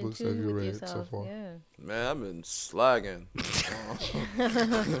 how and many you're in books have tune you with read so yourself. far? Yeah. Man, I've been slagging.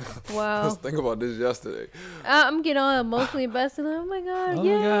 I Wow. was thinking about this yesterday. I'm getting all emotionally invested. Like, oh my god, Oh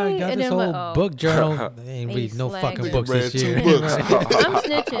yay! my god, got and this then whole I'm like, oh, book journal. They ain't And read you no slack. fucking Nigga books read this 2 year. books. I'm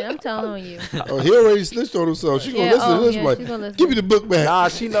snitching. I'm telling on you. Oh, he already snitched on himself. She gonna Yeah, listen oh, to this. yeah, Like, she gonna listen. give me the book back. Nah,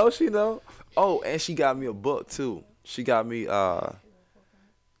 she know. Oh, and she got me a book too. She got me The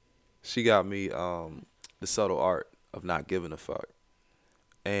Subtle Art of Not Giving a Fuck.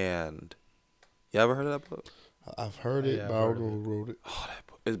 And you ever heard of that book? I've heard it, Yeah, but I've I heard don't know of who wrote it. Oh, that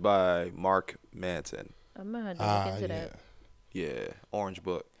book. It's by Mark Manson. I might have to look into Yeah, that. Yeah, Orange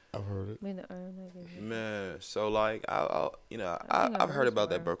Book. I've heard it. Maybe the iron like it. Man, so like I think I've I heard heard about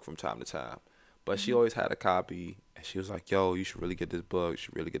that somewhere. book from time to time, but she always had a copy, and she was like, "Yo, you should really get this book. You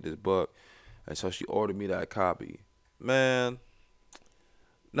should really get this book," and so she ordered me that copy. Man,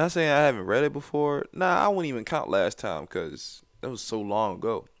 not saying I haven't read it before. Nah, I wouldn't even count last time because that was so long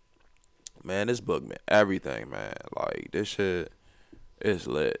ago. Man, this book, man, everything, man. Like this shit is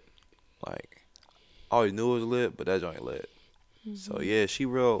lit. Like I always knew it was lit, but that joint lit. So yeah, she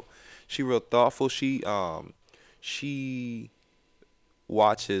real thoughtful. She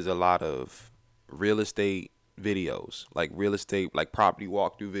watches a lot of real estate videos, like real estate, like property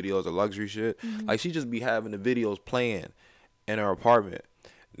walkthrough videos or luxury shit. Like she just be having the videos playing in her apartment.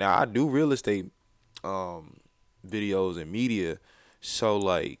 Now I do real estate videos and media, so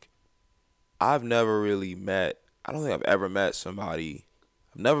like I've never really met. I don't think I've ever met somebody.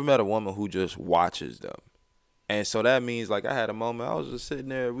 I've never met a woman who just watches them. And so that means like I had a moment. I was just sitting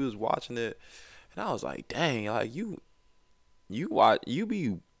there. We was watching it, and I was like, "Dang! Like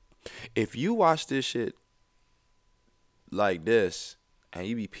if you watch this shit like this, and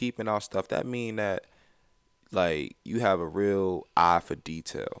you be peeping out stuff. That mean that like you have a real eye for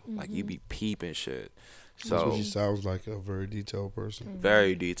detail. Like you be peeping shit. That's what So she sounds like, a very detailed person.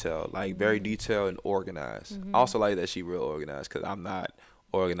 very detailed, like very detailed and organized. I also like that she real organized because I'm not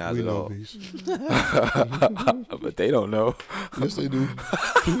organized We at know all. Beast. But they don't know. Yes, they do.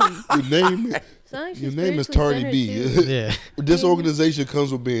 Your name, Sounds like your she's name is spiritually Tardy centered, B. too. Yeah. Disorganization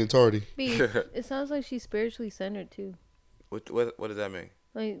comes with being tardy. B, it sounds like she's spiritually centered too. What does that mean?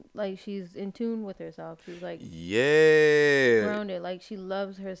 Like she's in tune with herself. She's like Yeah. grounded. Like she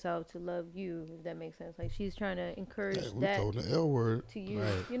loves herself to love you. If that makes sense. Like she's trying to encourage Hey, we that told the L word. to you.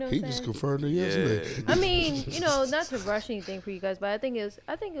 Right. You know what He I'm just saying? confirmed it yesterday. Yeah. I mean, not to rush anything for you guys, but I think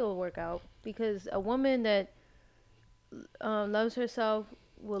it'll work out because a woman that loves herself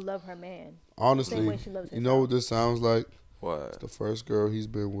will love her man. Honestly, Same way she loves you know what this sounds like? What? The first girl he's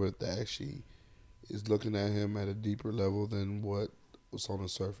been with that actually is looking at him at a deeper level than what was on the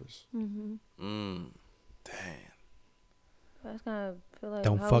surface. Dang. That's kind of feel like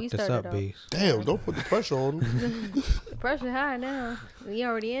Don't how fuck we this started up, out. Beast. Damn, don't put the pressure on him. The pressure high now. We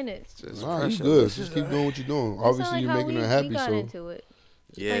already in it. Just Nah, you pressure. good. Just keep doing what you're doing. It sound Obviously, like you're how making her we happy, got so into it.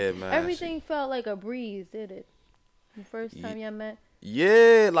 Yeah, Like, man. everything felt like a breeze, did it? The first time y'all met,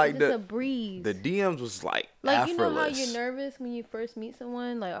 Yeah, like just a the breeze. DMs was like Like, you know how effortless. you're nervous when you first meet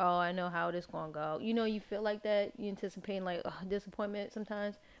someone? Like, oh, I know how this gonna go. You feel like that. You anticipating, like, disappointment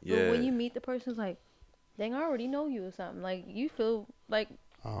sometimes. But Yeah. when you meet the person, it's like, dang, I already know you or something. Like, you feel, like,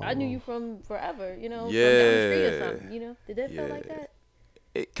 I knew you from forever, you know, from down the Yeah. street or something, you know. Did that feel like Yeah. that?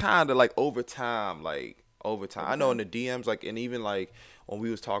 It kind of like over time. I know in the DMs, like, and even like when we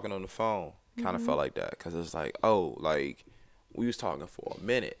was talking on the phone, kind of felt like that because it's like, oh, like we was talking for a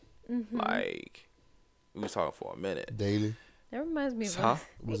minute, like we was talking for a minute. Daily? That reminds me of Huh? us.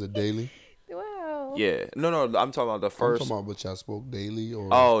 Was it daily? Wow. Yeah, no, I'm talking about the I'm first. talking about what y'all spoke daily or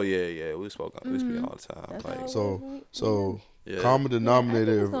Oh yeah, we spoke all the time. That's Like, how it so was. so yeah. common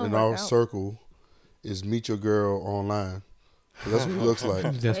denominator it's gonna in work our out. circle is meet your girl online. 'Cause that's what it looks like.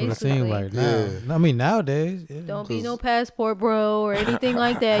 That's what it seems Basically. like now. Yeah. I mean, nowadays, yeah. Don't be 'Cause- no passport bro or anything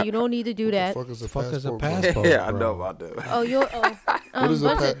like that. You don't need to do What that. the fuck is a Fuck is a passport? bro? passport? yeah, I bro. know about that. Oh, you're What is a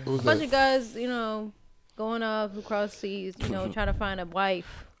bunch what's of, bunch that? of guys, you know, going off across seas, you know, trying to find a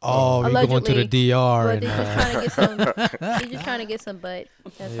wife. Oh, you going to the Allegedly, DR But and they're just trying to get some. They're just trying to get some butt.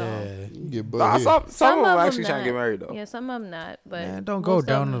 That's all. yeah. You can get Nah, butt here. some of them them actually trying to get not. married though. Yeah, some of them not. But Man, don't go most of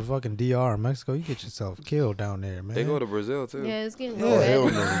down to them- the fucking DR in Mexico. You get yourself killed down there, man. They go to Brazil too. Yeah, it's getting Yeah. Oh, hell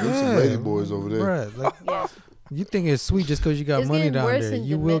bad. no. There's some lady boys over there. Bruh, like, Yes. you think it's sweet just because you got It's money getting down worse there. in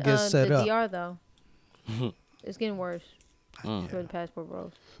You will get set the up. DR though. It's getting worse for the passport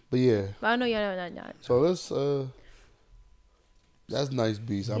bros. But yeah. But I know y'all not. So let's that's nice,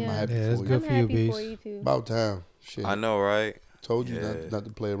 Beast. I'm Yeah. happy Yeah, for it's you. good I'm for you, happy for Beast. you too. About time. Shit. I know, right? Told you Yeah. not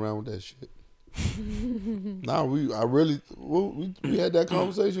to play around with that shit. We had that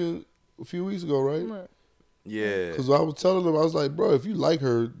conversation a few weeks ago, right? What? Yeah. Because I was telling them, I was like, bro, if you like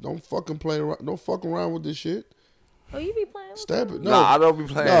her, don't fucking play around. Don't fuck around with this shit. Oh, you be playing? With Stab them? it. Nah, I don't be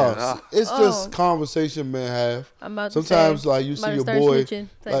playing. No, Nah. it's Oh. just conversation men have. I'm about to Sometimes, say, like, you I'm see about to your start boy. snitching.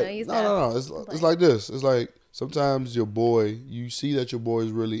 It's like, Like, no, he's no, not. no, no. It's like this. It's like sometimes your boy, you see that your boy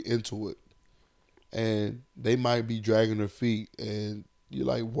is really into it, and they might be dragging their feet, and you're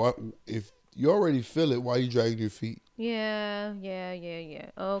like, what? If you already feel it, why you dragging your feet? Yeah.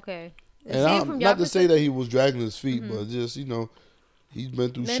 Okay. And See it I'm from not y'all to say that he was dragging his feet, but just he's been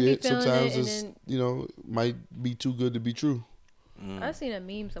through Men be shit. feeling Sometimes it, and it's then- might be too good to be true. I seen a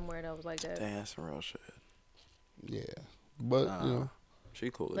meme somewhere that was like that. Damn, that's some real shit. Yeah, but She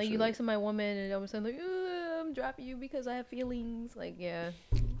cool as Like shit. you like somebody woman and all of a sudden like, I'm dropping you because I have feelings. Like yeah,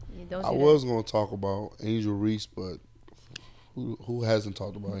 you don't. I Do was gonna talk about Angel Reese, but who hasn't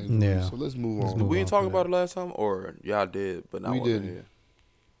talked about Angel Yeah. Reese? So let's move on. move we on didn't talk from about it last time, or y'all did, but not We wasn't didn't. here.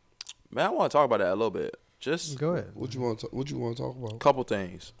 Man, I want to talk about that a little bit. Just Go ahead. What you want to talk about? couple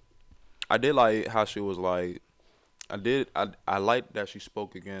things. I did like how she was like. I liked that she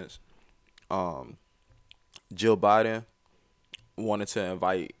spoke against Jill Biden wanted to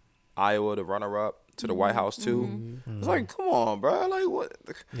invite Iowa to runner up to the White House too. It's like, come on, bro. Like what?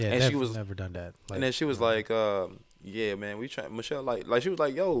 Yeah, and she was never done that. Like, and then she was like, yeah, man, we try Michelle like she was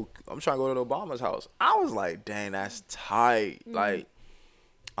like, yo, I'm trying to go to Obama's house. I was like, dang, that's tight. Like,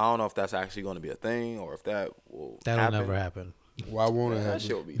 I don't know if that's actually going to be a thing or if that will that'll happen. never happen Why won't it Man, that happen?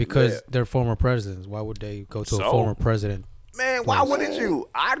 shit would be because lit. they're former presidents. Why would they go to a So? former president? Man, why wouldn't you?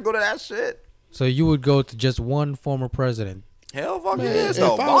 I'd go to that shit. So you would go to just one former president. Hell fucking Man, yeah, it's the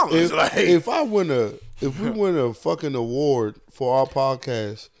Obamas. Like, if we win a fucking award for our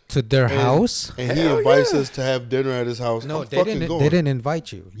podcast To their house? and he Hell invites yeah. us to have dinner at his house, No, I'm they fucking didn't. going. They didn't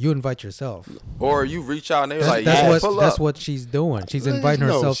invite you. You invite yourself. or you reach out and they're That's, like, that's yeah, what pull that's up. what she's doing. She's No, inviting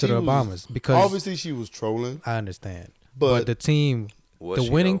herself to she the was- Obamas because Obviously, she was trolling, I understand. but But the team, Was the she,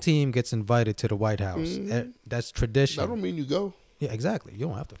 winning though? team, gets invited to the White House. That's tradition. that don't mean you go. Yeah, exactly. You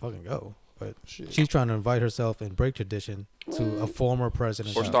don't have to fucking go. But Shit. she's trying to invite herself and break tradition to a former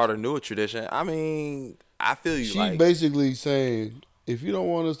president. Or start a new tradition. I mean, I feel you. She like, basically saying, if you don't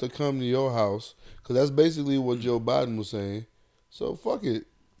want us to come to your house, because that's basically what Joe Biden was saying. So fuck it.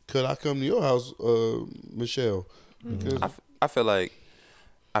 Could I come to your house, Michelle? Because I feel like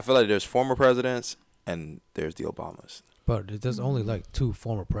there's former presidents and there's the Obamas. But there's only like two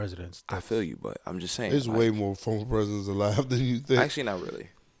former presidents. I feel you, but I'm just saying. there's like, way more former presidents alive than you think. Actually, not really.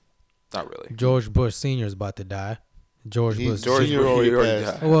 Not really. George Bush Sr. is about to die. George Bush. George Senior Bush already already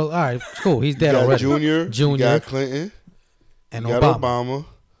passed. died. Well, all right, cool. He's You dead got already. Junior, Junior. you got Clinton, And you got Obama.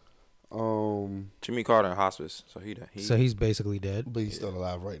 Obama. Jimmy Carter in hospice, so he So he's basically dead. But he's still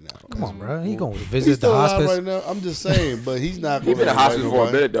alive right now. Come on, bro. He going to He's visit still the alive hospice. right now. I'm just saying, but he's not. He been in hospice for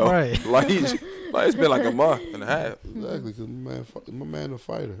a minute though. Right. Like it's been like a month and a half. Exactly, because my man a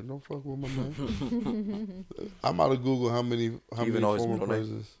fighter. Don't fuck with my man. I'm out of Google how many even know his former middle name?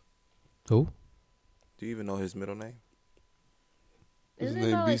 presidents. Who? Do you even know his middle name? His Isn't it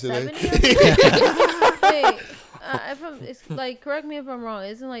name about like Beast 70? Wait, if I'm, it's like correct me if I'm wrong.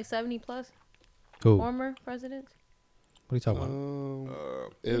 Isn't it like 70 plus Who? What former presidents? are you talking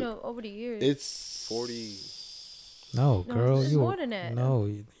about? it- You know, over the years. it's 40. No, No, girl, it's you more than that. no,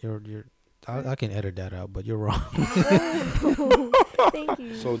 you're. I can edit that out, but you're wrong. Oh, thank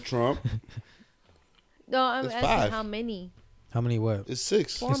you. So Trump, No, I'm it's asking 5. how many How many what? It's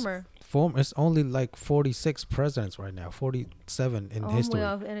 6. former. It's only like 46 presidents right now. 47 in Oh, I'm way history.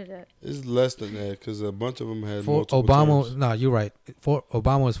 off internet. It's less than that because a bunch of them had For multiple Obama, terms. no, you're right. For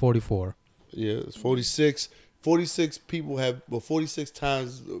Obama is 44. Yeah, it's 46. 46 people have, well, 46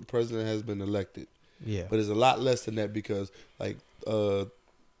 times the president has been elected. Yeah. But it's a lot less than that because, like,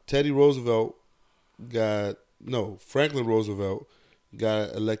 Teddy Roosevelt Franklin Roosevelt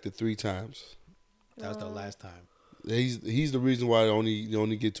got elected 3 times. That was the last time. He's the reason why you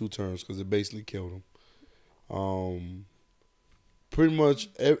only get 2 terms because it basically killed him. Pretty much,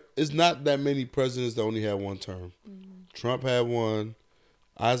 it's not that many presidents that only had 1 term. Trump had 1,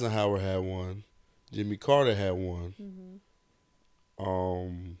 Eisenhower had 1, Jimmy Carter had 1.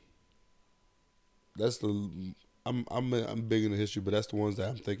 That's the I'm big in the history, but that's the ones that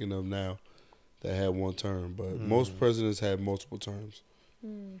I'm thinking of now that had 1 term. But most presidents had multiple terms.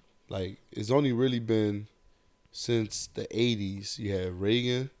 Like it's only really been since the 80s. You had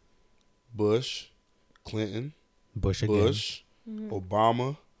Reagan, Bush, Clinton, Bush again.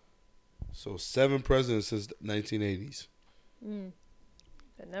 Obama. So 7 presidents since the 1980s.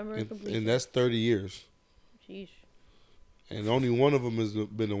 The number of completion. And that's 30 years. Sheesh. And only one of them has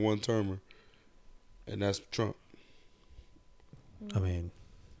been a 1-termer. And that's Trump. I mean,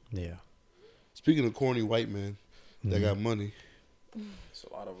 yeah. Speaking of corny white men that got money. It's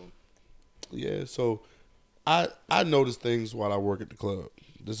a lot of them. Yeah, so I notice things while I work at the club.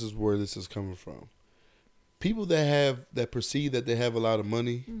 This is where this is coming from. People that perceive that they have a lot of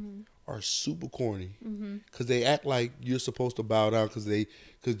money are super corny because they act like you're supposed to bow down because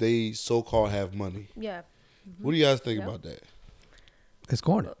they so-called have money. Yeah. What do you guys think about that? It's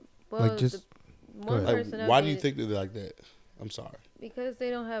corny. Well, Like, just one ahead. person. Like, why do you think they're like that? I'm sorry. Because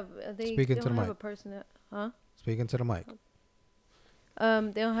they don't have. They Speaking don't to the have mic. a person. Huh? Speaking to the mic.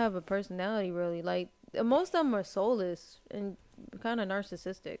 They don't have a personality really. Like most of them are soulless and kind of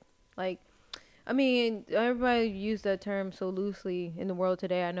narcissistic. Like, I mean, everybody use that term so loosely in the world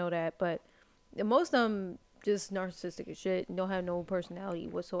today. I know that, but most of them just narcissistic as shit and don't have no personality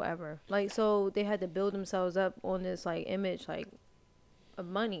whatsoever. Like, so they had to build themselves up on this like image like of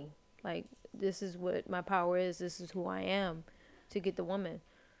money. Like, this is what my power is. This is who I am, to get the woman,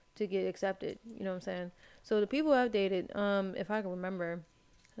 to get accepted. You know what I'm saying? So the people I've dated, if I can remember,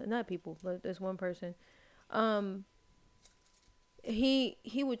 not people, but there's one person,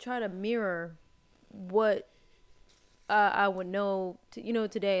 he would try to mirror what I would know,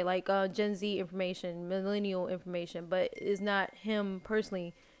 today, like Gen Z information, millennial information, but it's not him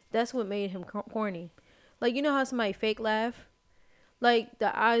personally. That's what made him corny. Like, you know how somebody fake laugh? Like,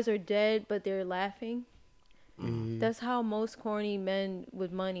 the eyes are dead, but they're laughing? That's how most corny men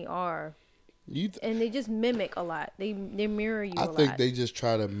with money are. And they just mimic a lot. They mirror you a lot. I think they just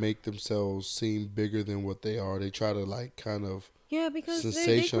try to make themselves seem bigger than what they are. They try to like kind of because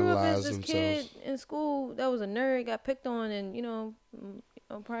they grew up as this themselves. kid in school that was a nerd, got picked on, and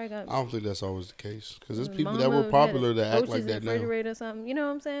probably got. I don't think that's always the case because there's people mama that were popular had that act roaches like in that the now. refrigerator or something. You know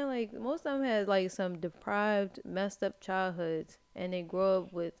what I'm saying? Like, most of them had like some deprived, messed up childhoods, and they grow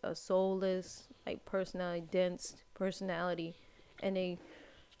up with a soulless, like personality, dense personality, and they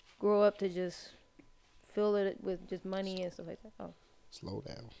grow up to just fill it with just money and stuff like that. Oh, Slow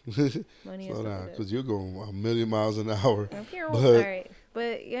down. money Slow and stuff down like that. because you're going 1,000,000 miles an hour. All right.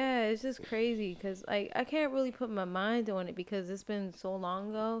 But yeah, it's just crazy because like I can't really put my mind on it because it's been so long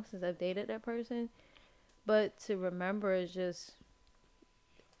ago since I've dated that person. But to remember is just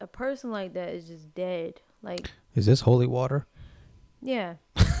a person like that is just dead. Like, Is this holy water? yeah.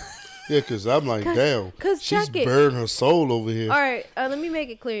 Yeah, because I'm like, damn. 'cause She's check it. burned her soul over here. All right. Let me make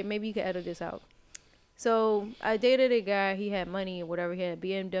it clear. Maybe you can edit this out. So I dated a guy. He had money or whatever. He had a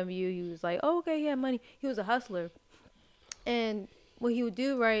BMW. He was like, oh, okay, he had money. He was a hustler. And what he would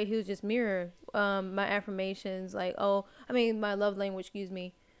do, right, he would just mirror my affirmations, like, my love language, excuse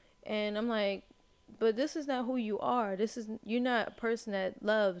me. And I'm like, but this is not who you are. You're not a person that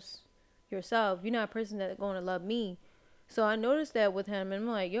loves yourself. You're not a person that's going to love me. So I noticed that with him, and I'm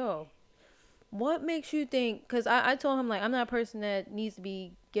like, yo, what makes you think? Because I told him, like, I'm not a person that needs to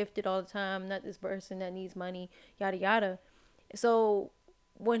be gifted all the time. I'm not this person that needs money, yada, yada. So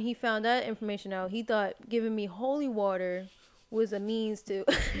when he found that information out, he thought giving me holy water was a means to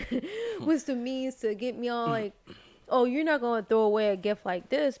get me all like, oh, you're not going to throw away a gift like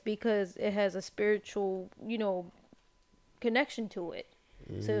this because it has a spiritual, connection to it.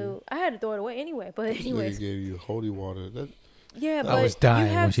 So I had to throw it away anyway. But anyway, They gave you holy water. Yeah, I but was dying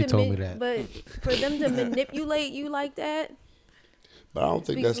you have when she to told me that. But for them to manipulate you like that, But I don't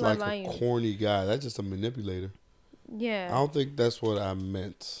think Speaks that's a lot like about a you. corny guy. That's just a manipulator. I yeah. don't think that's what I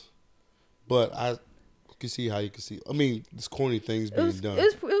meant. But I can see how you can see. I mean, this corny things It being was, done.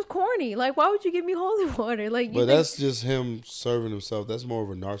 it was corny. Like, why would you give me holy water? Like, you But think, that's just him serving himself. That's more of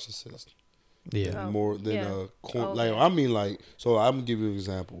a narcissist. Yeah. Oh, More than yeah. a corn. Okay. Like I mean, like so. I'm gonna give you an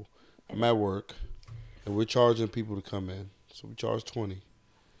example. I'm at work, and we're charging people to come in. So we charge 20.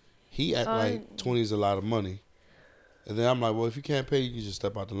 He act like 20 is a lot of money, and then I'm like, well, if you can't pay, you can just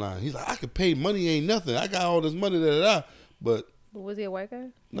step out the line. He's like, I can pay. Money ain't nothing. I got all this money. Da da da. But was he a white guy?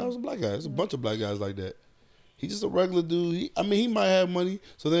 no, it's a black guy. It's a bunch of black guys like that. He's just a regular dude. I mean, he might have money.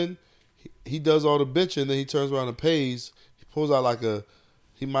 So then he does all the bitching. Then he turns around and pays. He pulls out like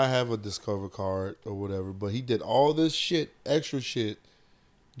he might have a Discover card or whatever. But he did all this shit, extra shit,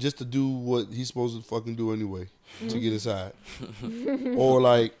 just to do what he's supposed to fucking do anyway to get inside. Or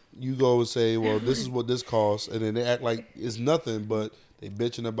like you go and say, well, this is what this costs, and then they act like it's nothing, but they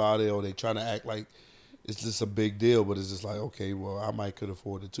bitching about it, or they trying to act like it's just a big deal, but it's just like, okay, well, I might could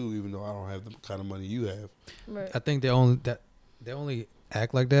afford it too, even though I don't have the kind of money you have. Right. I think they only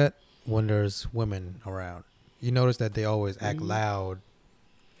act like that when there's women around. You notice that they always act loud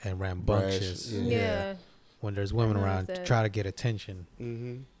and rambunctious. Brash, Yeah. When there's women I around noticed to that. try to get attention.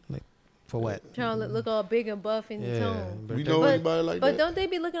 Mm-hmm. For what? Trying to look all big and buff in the Yeah. tone. But You they- know But- anybody like But that? don't they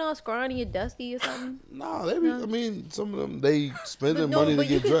be looking all scrawny and dusty or something? No, they be. No. I mean, some of them they spend their But no, money but to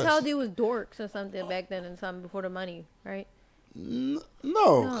you get could dressed. tell they was dorks or something back then and something before the money, right? No,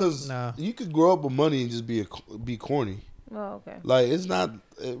 No. because Nah. you could grow up with money and just be corny. Oh, okay. Like it's not.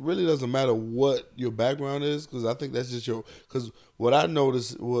 It really doesn't matter what your background is, because I think that's just your. Because what I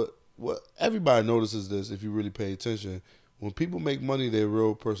notice, what everybody notices this, if you really pay attention, when people make money, their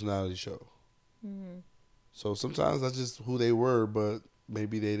real personality show. Mm-hmm. So sometimes that's just who they were, but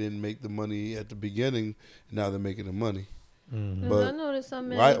maybe they didn't make the money at the beginning, and now they're making the money. Mhm. But I noticed some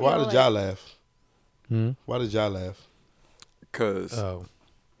men Why? be Why all did y'all like, laugh? Hmm? Why did y'all laugh? Cause Oh,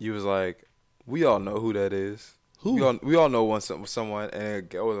 you was like, we all know who that is. Who? We all know someone,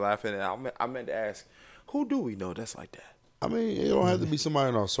 and I was laughing, and I meant to ask, who do we know that's like that? I mean, it don't have to be somebody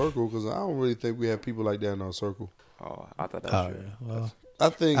in our circle, because I don't really think we have people like that in our circle. Oh, I thought that was oh true. yeah. Well, I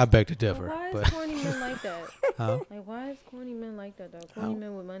think I beg to Well, differ. why is But corny men like that? huh? Like, why is corny men like that though? Corny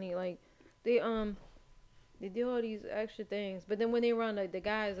men with money, like they do all these extra things, but then when they run like the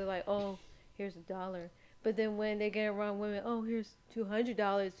guys are like, oh, here's $1. But then when they get around women, oh, here's $200,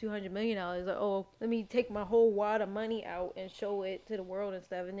 $200 million. Like, oh, let me take my whole wad of money out and show it to the world and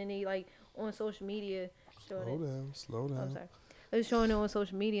stuff. And then they like on social media showing it. slow I'm down. sorry. They're showing it on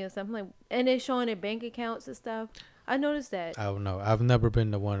social media and stuff. I'm like, and they're showing their bank accounts and stuff. I noticed that. I don't know. I've never been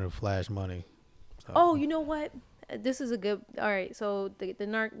the one to flash money. So. Oh, you know what? This is a good. All right, so the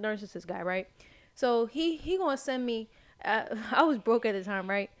narcissist guy, right? So he gonna send me. I was broke at the time,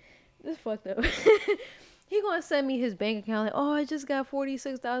 right? This fucked up. He gonna send me his bank account. Like, oh, I just got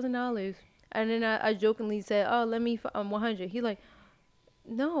 $46,000, and then I jokingly said, oh, let me 100. He like,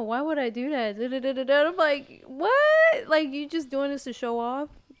 no, why would I do that? Da-da-da-da-da. I'm like, what? Like, you just doing this to show off?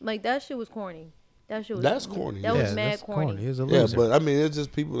 Like, that shit was corny. That shit was. That's corny. That Yeah, was mad that's corny. He's a Yeah, loser. but I mean, it's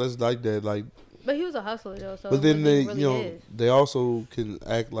just people that's like that. Like, But he was a hustler though, so. but it then wasn't they, really you know, his. they also can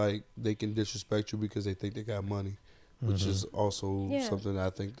act like they can disrespect you because they think they got money, which is also Yeah. something I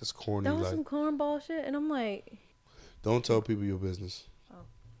think that's corny. That was Like, some cornball shit, and I'm like, don't tell people your business.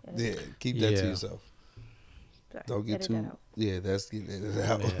 Yeah, keep that to Yeah. yourself. sorry, Don't get edit too. that out. Yeah, that's getting it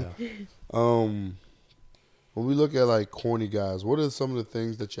out. Yeah. When we look at like corny guys, what are some of the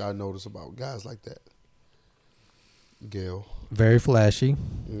things that y'all notice about guys like that? Gail. Very flashy,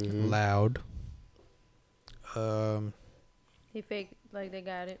 Mhm. loud. He fake like they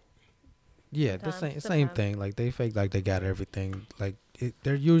got it. Yeah, the Sometimes- same sometimes. thing. Like they fake like they got everything. Like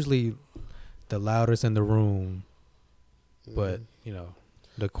they're usually the loudest in the room, but you know,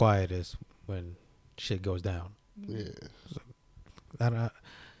 the quietest when shit goes down. Yeah.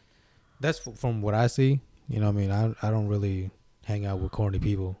 That's from what I see. You know, what I mean, I don't really hang out with corny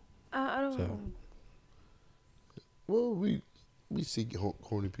people. I don't. So- Well, we see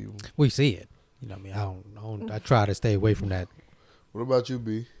corny people. We see it. You know, what I mean, I try to stay away from that. What about you,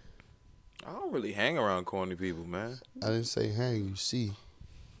 B? I don't really hang around corny people, man, I didn't say hang. You see,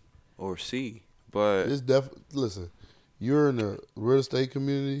 or see, but it's listen. You're in the real estate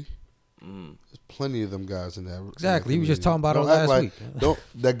community. mm, There's plenty of them guys in that. Exactly. You was just community. talking about it Don't last act week. Don't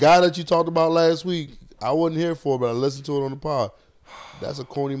that guy that you talked about last week. I wasn't here for, but I listened to it on the pod. That's a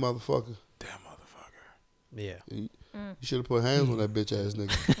corny motherfucker. damn motherfucker. Yeah. You should have put hands on that bitch ass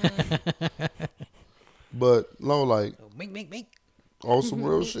nigga. But no, like Mink, mink, mink. On some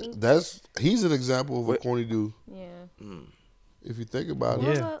real shit. He's an example of a corny dude. Yeah. If you think about What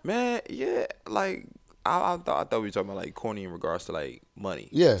it. Yeah. about- Man, yeah, like I thought we were talking about like corny in regards to like money.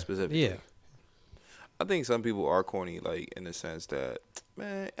 Yeah. Specifically. Yeah. I think some people are corny, like in the sense that,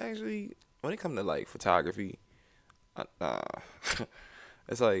 man, actually, when it comes to like photography,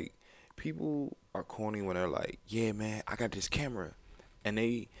 it's like people are corny when they're like, yeah, man, I got this camera, and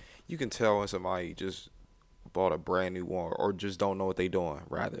you can tell when somebody just bought a brand new one or just don't know what they doing.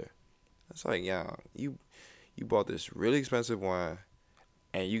 Rather, it's like, yeah, you bought this really expensive one,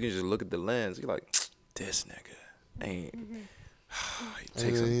 and you can just look at the lens. You're like, this nigga ain't. He And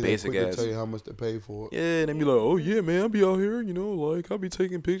takes then some he basic quick to ass. tell you how much to pay for it. Yeah, and then be like, oh yeah, man, I'll be out here, like I'll be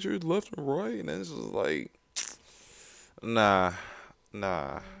taking pictures left and right, and then it's just like, nah.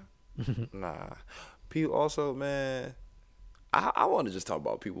 People also, man, I want to just talk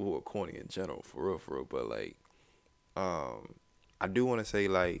about people who are corny in general, for real, but like, I do want to say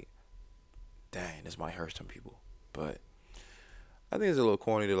like, dang, this might hurt some people, but I think it's a little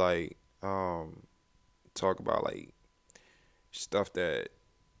corny to like, talk about like stuff that.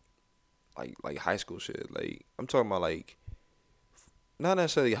 Like high school shit. Like I'm talking about like not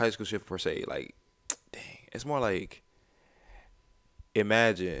necessarily high school shit per se. Like, dang, it's more like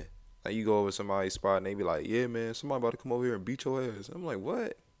imagine like you go over somebody's spot and they be like, yeah, man, somebody about to come over here and beat your ass. I'm like,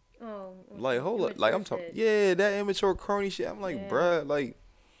 what? Oh. Like hold up, like I'm talking, yeah, that immature crony shit. I'm like, Yeah. bruh, like,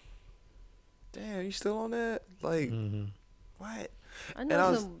 damn, you still on that? Like, Mm-hmm. what? I And know I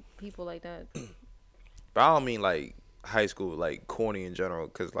was- some people like that. But I don't mean like high school, like corny in general,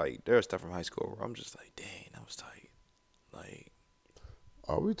 because like there's stuff from high school where I'm just like, dang, that was tight. Like,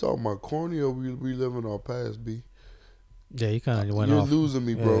 Are we talking about corny or we reliving our past, B? Yeah, you kind of went You're off. losing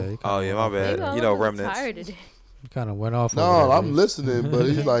me, bro. you kinda oh yeah, went my off. bad. Maybe I You know, was remnants. tired today. You kind of went off. No, over there, I'm dude. listening, but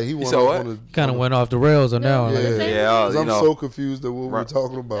he's like he went said off what? on a Kind of went off the rails on that No, one. Yeah. the same Yeah, thing. Cause I'm you know, so confused at what we're Right.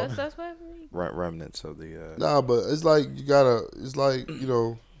 talking about. That's what I mean. remnants of the. Nah, but it's like you gotta. It's like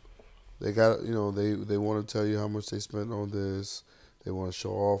they got they want to tell you how much they spent on this. They want to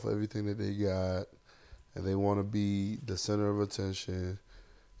show off everything that they got, and they want to be the center of attention,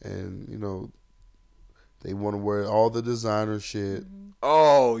 and they want to wear all the designer shit.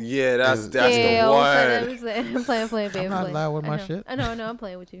 Oh yeah, that's Yeah, Yeah, the I one. was playing. I'm playing, baby. I'm not playing. loud with I my know. shit. I know, I'm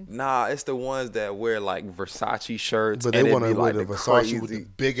playing with you. Nah, it's the ones that wear like Versace shirts, But and they it want be to wear like the the Versace crazy. with the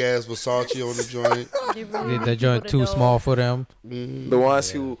big ass Versace on the joint. They really Yeah, want that joint people too to small know. for them. The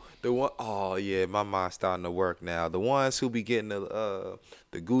ones oh yeah, my mind's starting to work now. The ones who be getting the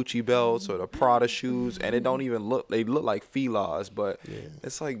Gucci belts or the Prada shoes, and it don't even look, they look like Fila's, but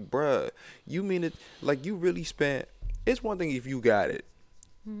it's like, bruh, you mean it, like you really spent, it's one thing if you got it.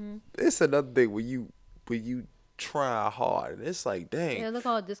 It's another thing when you try hard, and it's like, dang. Yeah, look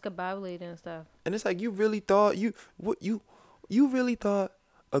all discombobulated and stuff. And it's like you really thought you really thought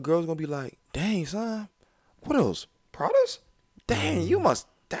a girl's gonna be like, dang son, what else? Pradas? Dang, you must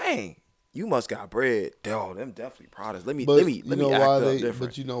got bread. Oh, them definitely Pradas. Let me But act you know up why they? different.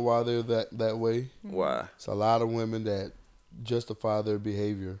 But you know why they're that way? Why? It's a lot of women that justify their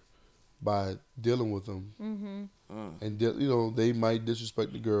behavior by dealing with them, and they might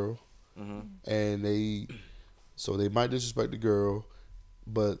disrespect the girl, and they might disrespect the girl,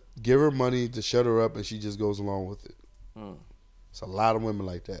 but give her money to shut her up, and she just goes along with it. It's a lot of women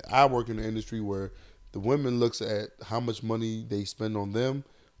like that. I work in an industry where the women looks at how much money they spend on them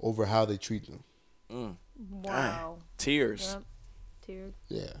over how they treat them. Wow. Tears. Yep. Tears.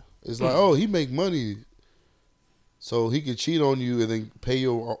 Yeah, it's like, oh, he make money, so he can cheat on you and then pay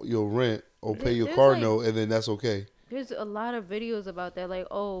your rent or pay your There's car like- note, and then that's okay. There's a lot of videos about that, like,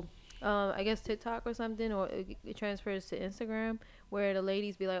 I guess TikTok or something, or it transfers to Instagram, where the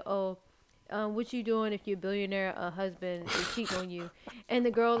ladies be like, what you doing if your billionaire husband is cheating on you? And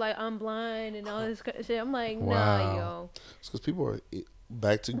the girl like, I'm blind and all this shit. I'm like, nah, Wow. yo. It's because people are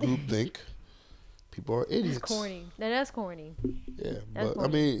back to group think. People are idiots. It's corny. Now that's corny. Yeah, That's but I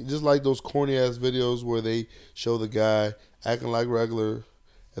corny. mean, just like those corny ass videos where they show the guy acting like regular,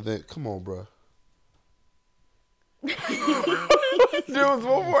 and then come on, bro. There was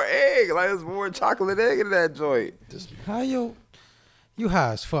one more egg. Like there's more chocolate egg in that joint. How you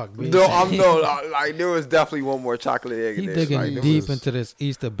high as fuck, bitch. No, I'm no like there was definitely one more chocolate egg He in there. digging Like, it deep was- into this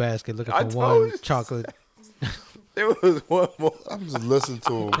Easter basket looking I for told one you. chocolate. there was one more. I'm just listening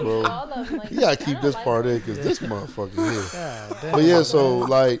to him, bro. All of them, like, You gotta I keep don't this like part it. in because this motherfucker here. God damn. But yeah, so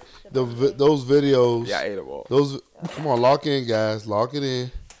like those videos. Yeah, I ate them all. Those come on, lock in, guys, lock it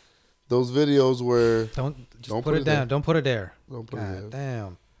in. Those videos where Don't Don't put it down. there. Don't put it there. Don't put it God there.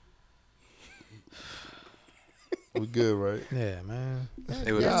 damn. We good, right? Yeah, man.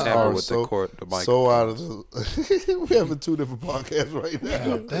 It was Y'all a tamper are with so- the court, the mic. So out of the, we having two different podcasts right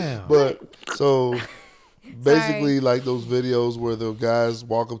now. Damn. But so basically, like those videos where the guys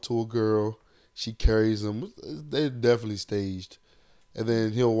walk up to a girl, she carries them. They're definitely staged, and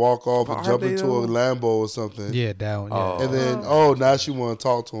then he'll walk off and Are jump they, into though? a Lambo or something. Yeah, down. Yeah. Oh. And then now she want to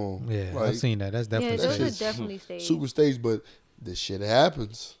talk to him. Yeah, like, I've seen that. That's Yeah, definitely those shit's are staged. definitely staged. super staged, but this shit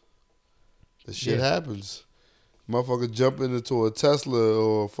happens. This shit Yeah. happens. Motherfucker jumping into a Tesla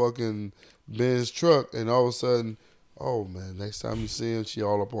or a fucking Benz truck, and all of a sudden, oh man, next time you see him, she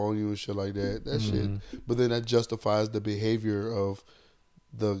all up on you and shit like that. That shit. But then that justifies the behavior of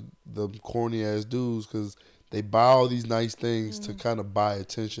the corny ass dudes because they buy all these nice things to kind of buy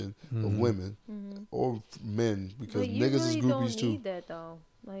attention of women or men because But you niggas really is don't groupies too. need that though.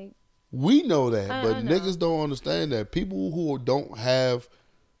 Like, We know that, I but know. niggas don't understand that. People who don't have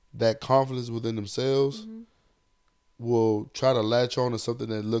that confidence within themselves will try to latch on to something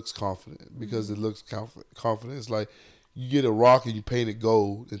that looks confident because it looks confident. It's like you get a rock and you paint it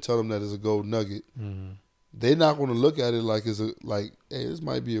gold and tell them that it's a gold nugget. They're not going to look at it like hey, this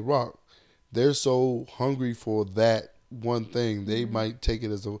might be a rock. They're so hungry for that one thing, they might take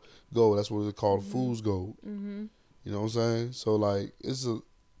it as a gold. That's what it's called, fool's gold. You know what I'm saying? So like,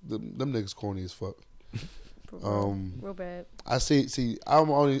 them niggas corny as fuck. for real, real bad. I see. I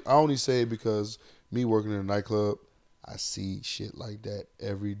only say it because me working in a nightclub, I see shit like that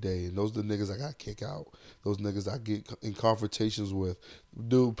every day, and those are the niggas I got kick out. Those niggas I get in confrontations with.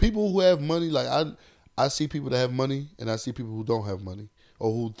 Dude, people who have money, like I see people that have money, and I see people who don't have money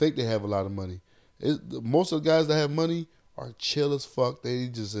or who think they have a lot of money. Most of the guys that have money are chill as fuck. They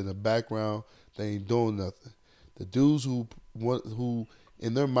just in the background. They ain't doing nothing. The dudes who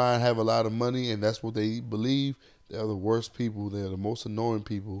in their mind have a lot of money and that's what they believe, they're the worst people. They're the most annoying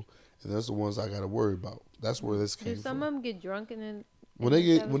people, and that's the ones I got to worry about. That's where this Do came some from. of them get drunk and then When they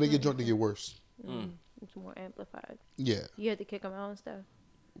get drunk, they get worse. It's more amplified. Yeah, You had to kick them out and stuff.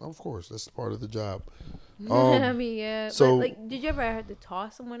 of course, that's part of the job. I mean, yeah. so- but like, did you ever have to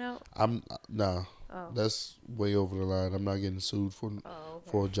toss someone out? Nah, Oh. that's way over the line. I'm not getting sued for Oh,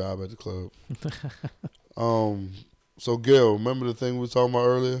 okay. for a job at the club. So Gil, remember the thing we were talking about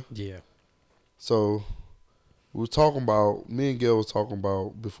earlier? Yeah. So we were talking about, me and Gil was talking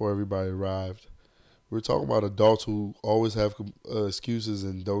about before everybody arrived. We were talking about adults who always have excuses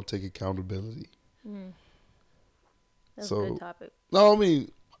and don't take accountability. That's so- a good topic. No, I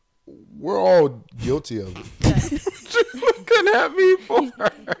mean, we're all guilty of it. Couldn't have me for.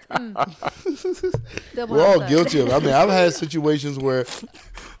 Double We're all homicide. guilty of it. I mean, I've had situations where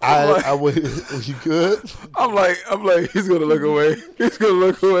I would, you good? I'm like, he's gonna look away. He's gonna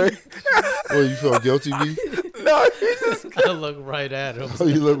look away. Well, you feel guilty, B? No, he just. I look right at him. Oh,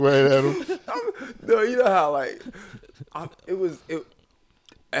 you look right at him. No, you know how like,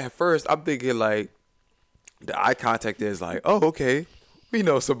 at first I'm thinking like, the eye contact is like, oh okay, we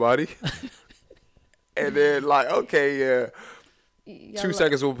know somebody, and then like, okay, yeah. Y'all 2 like-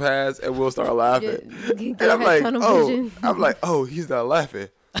 seconds will pass and we'll start laughing. Yeah, And I'm had like, tunnel oh, vision. I'm like, oh, he's not laughing.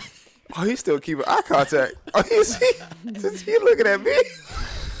 Oh, he's still keeping eye contact. Oh, is he looking at me?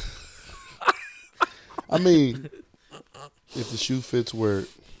 I mean, if the shoe fits, wear it.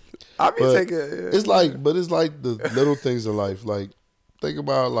 I be But taking. it's like the little things in life. Like, think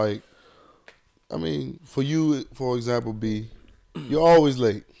about like, I mean, for you, for example, B, you're always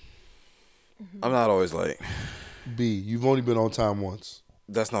late. I'm not always late. B, you've only been on time once.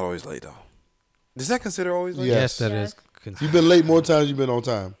 That's not always late though. Does that consider always late? Yeah. Yes, that Yes. is. You've been late more times. You've been on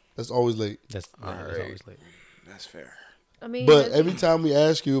time. That's always late. That's Alright. always late. That's fair. I mean, But that's- every time we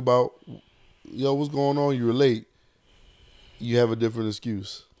ask you about, what's going on, you were late, you have a different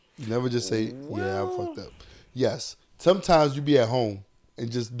excuse. You never just say, yeah, I fucked up. Yes. Sometimes you be at home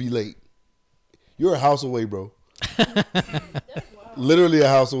and just be late. You're a house away, bro. Literally a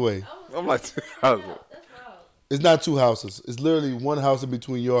house away. I'm like, I It's not 2 houses. It's literally 1 house in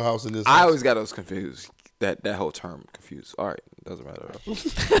between your house and this house. always got those confused. That whole term confused. All right, doesn't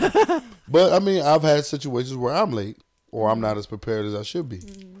matter. But I mean, I've had situations where I'm late or I'm not as prepared as I should be.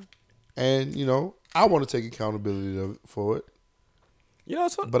 And, I want to take accountability for it, You know,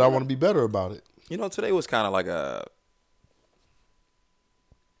 so, but I want to be better about it. You know, today was kind of like a.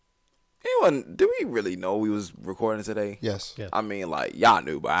 Anyone? Did we really know we was recording today? Yes. Yeah. I mean, like y'all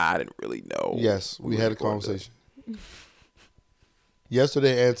knew, but I didn't really know. Yes, we were had a recording conversation.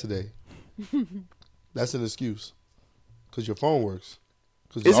 Yesterday and today. That's an excuse. Because your phone works.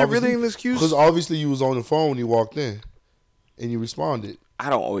 Is it really an excuse? Because obviously you was on the phone when you walked in. And you responded. I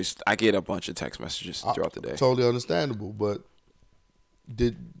don't always. I get a bunch of text messages throughout the day. Totally understandable. But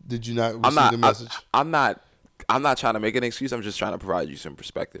did you not receive I'm not. the message? I'm not I'm not trying to make an excuse. I'm just trying to provide you some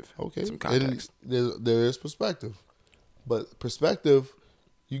perspective, Okay, some context. there is perspective, but perspective,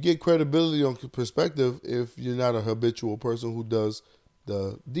 you get credibility on perspective if you're not a habitual person who does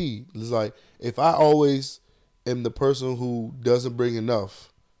the deed. It's like if I always am the person who doesn't bring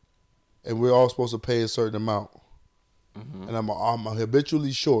enough, and we're all supposed to pay a certain amount, and I'm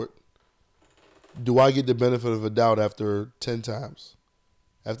habitually short. Do I get the benefit of a doubt after 10 times,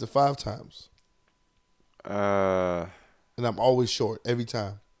 after 5 times, Uh, and I'm always short every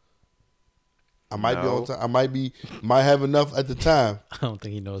time? I might be No. on time. Might have enough at the time. I don't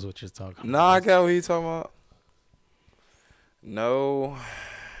think he knows what you're talking about. no, I got what you talking about. No.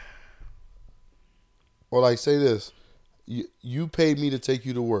 Or like say this, you paid me to take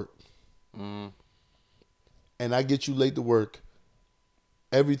you to work, Mm. and I get you late to work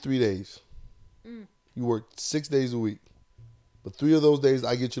every 3 days. You work 6 days a week, but 3 of those days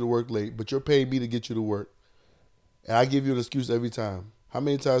I get you to work late. But you're paying me to get you to work, and I give you an excuse every time. How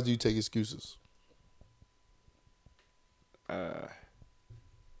many times do you take excuses? I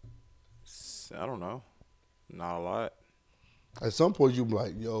don't know. Not a lot. At some point you be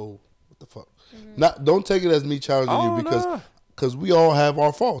like, "Yo, what the fuck?" Not don't take it as me challenging Oh, you nah. because we all have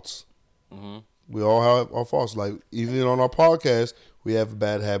our faults. Mm-hmm. We all have our faults. Like even on our podcast, we have a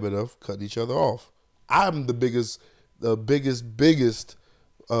bad habit of cutting each other off. I'm the biggest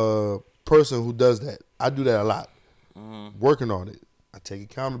person who does that. I do that a lot. Working on it. I take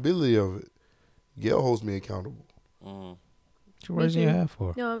accountability of it. Gail holds me accountable. What you raising your too. hand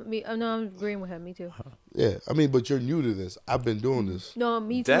for? No, I'm agreeing with her. Me too. Yeah, I mean, but you're new to this. I've been doing this. No,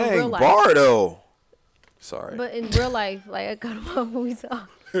 me too. In real Dang, life. Bardo. Sorry. But in real life, like I cut him off when we talk.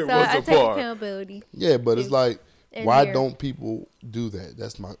 So What's I the take bar? accountability. Yeah, but it's like, And why here. don't people do that?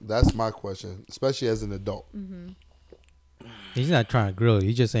 That's my question, especially as an adult. He's not trying to grill you.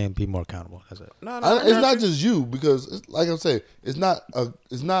 He's just saying be more accountable. That's it. No, no, It's not just you because, like I'm saying, it's not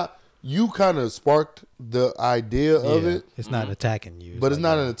you. Kind of sparked the idea of Yeah, it, it's not attacking you. but it's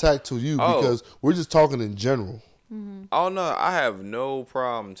like, not an attack to you Oh. because we're just talking in general. Oh no, I have no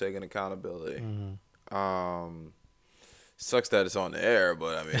problem taking accountability. Sucks that it's on the air,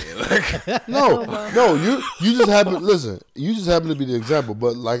 but I mean, like, No, you just happen. Listen, you just happen to be the example.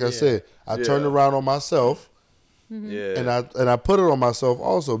 But like I said, I turned Yeah. around on myself, yeah. and I put it on myself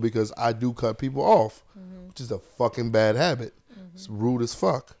also because I do cut people off, which is a fucking bad habit. It's rude as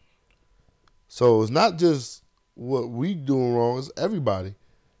fuck. So it's not just what we doing wrong; it's everybody.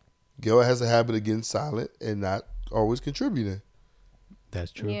 Gail has a habit of getting silent and not always contributing.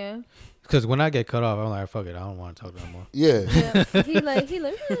 That's true. Yeah. Because when I get cut off, I'm like, fuck it. I don't want to talk no more. Yeah, Yeah. he like.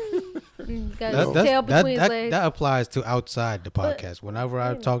 Got his tail between his legs. That applies to outside the podcast. Whenever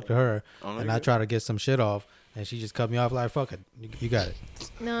I talk to her and I try to get some shit off, and she just cut me off, like, fuck it. You got it.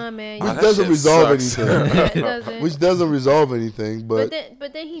 Nah, man. Oh, which that doesn't shit resolve sucks. anything. Yeah, it doesn't. Which doesn't resolve anything, But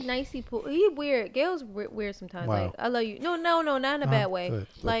then he nicely pull. He weird. Gail's weird sometimes. Wow. Like I love you. No, not in a bad way. good.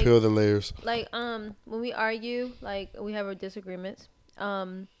 Like peel the layers. when we argue, like we have our disagreements.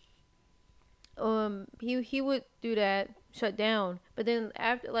 He would do that, shut down. But then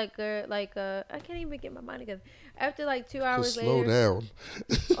after I can't even get my mind together. After like 2 hours Just slow later down.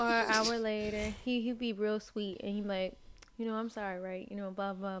 or an hour later, he'd be real sweet and he like, I'm sorry, right?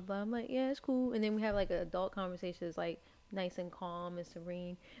 Blah blah blah. I'm like, yeah, it's cool. And then we have like an adult conversation. It's like nice and calm and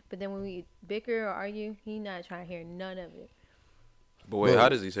serene. But then when we bicker or argue, he not trying to hear none of it. But wait, how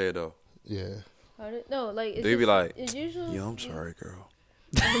does he say it though? Yeah. No, like it's Do he be just- like, it's usually "Yo, I'm sorry, girl."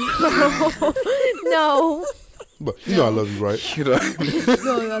 no. But you know I love you, right? You know,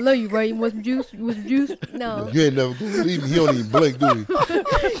 No, I love you, right? You want some juice? You want some juice? No. You ain't never gonna leave me. He don't even blink, do he? You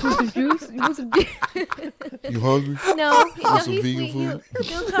want some juice? You want some juice? You hungry? No, Want some he's vegan sweet. food?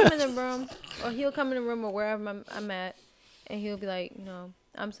 He'll come in the room, or he'll come in the room or wherever I'm at, and he'll be like,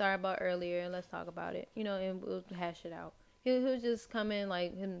 I'm sorry about earlier. Let's talk about it. And we'll hash it out. He'll just come in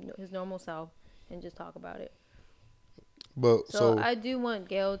like his normal self and just talk about it. But So so, I do want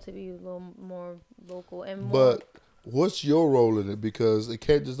Gail to be a little more vocal and more. but what's your role in it? Because it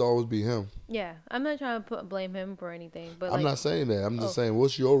can't just always be him. Yeah, I'm not trying to blame him for anything, but I'm not saying that. I'm just saying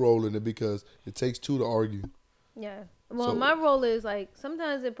what's your role in it because it takes two to argue. Yeah. Well, So- my role is like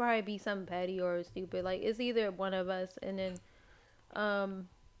sometimes it probably be something petty or stupid. Like it's either one of us, and then, my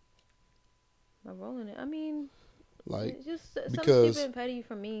role in it. I mean, Like, it's just something because- stupid and petty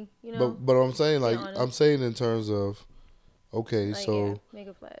for me. But but I'm saying like honest. I'm saying in terms of, okay, like, so yeah, make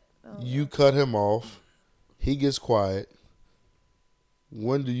it flat. you cut him off, he gets quiet.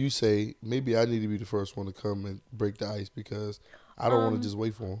 When do you say maybe I need to be the first one to come and break the ice because I don't want to just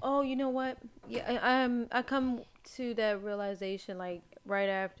wait for him? Oh, you know what? Yeah, I come to that realization like right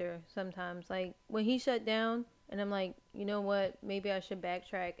after sometimes. Like when he shut down, And I'm like, you know what? Maybe I should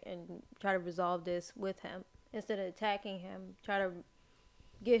backtrack and try to resolve this with him instead of attacking him. Try to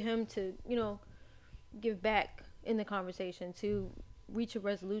get him to, give back in the conversation to reach a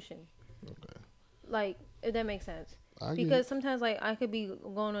resolution. Okay. Like, if that makes sense. I get Because it. sometimes, like, I could be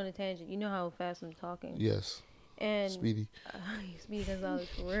going on a tangent. You know how fast I'm talking. Yes. And Speedy. Speedy Gonzalez,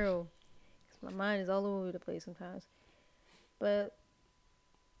 for real. 'Cause my mind is all over the place sometimes. But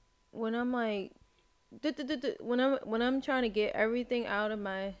when I'm like, when I'm trying to get everything out of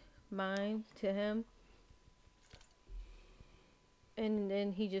my mind to him, and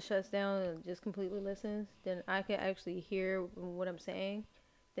then he just shuts down and just completely listens, then I can actually hear what I'm saying.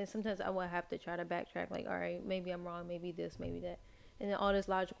 Then sometimes I will have to try to backtrack, like, all right, maybe I'm wrong, maybe this, maybe that, and then all this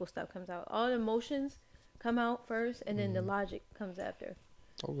logical stuff comes out. All the emotions come out first, and then the logic comes after.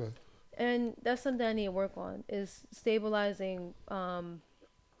 Okay. And that's something I need to work on, is stabilizing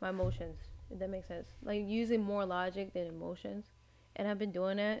my emotions, if that makes sense. Like using more logic than emotions. And I've been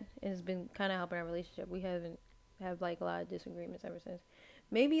doing that, and it's been kind of helping our relationship. We haven't have like a lot of disagreements ever since.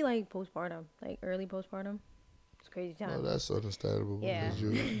 Maybe like postpartum, like early postpartum. It's crazy No, time. that's understandable Yeah. because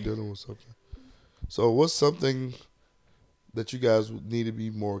you're dealing with something. So, what's something that you guys would need to be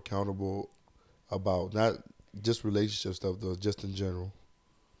more accountable about? Not just relationship stuff, though, just in general.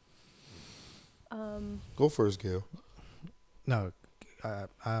 Um, Go first, Gail. No, I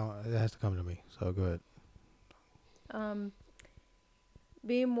don't, it has to come to me. So go ahead. um,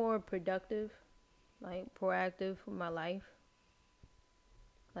 being more productive, like proactive with my life.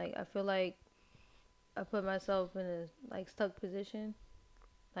 Like I feel like I put myself in a like stuck position.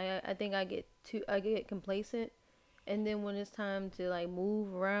 Like I think I get complacent, and then when it's time to like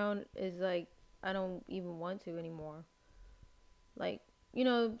move around, it's like I don't even want to anymore. Like,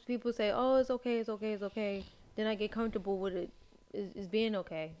 people say, "Oh, it's okay, it's okay, it's okay." Then I get comfortable with it is being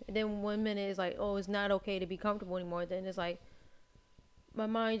okay. And then one minute it's like, "Oh, it's not okay to be comfortable anymore." Then it's like my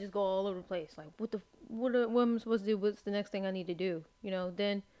mind just go all over the place. Like, what am I supposed to do? What's the next thing I need to do?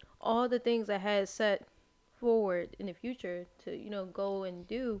 Then all the things I had set forward in the future to, go and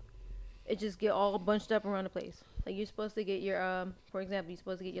do, it just get all bunched up around the place. Like you're supposed to get your for example, you're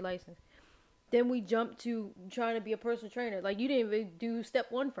supposed to get your license. Then we jump to trying to be a personal trainer. Like you didn't even do step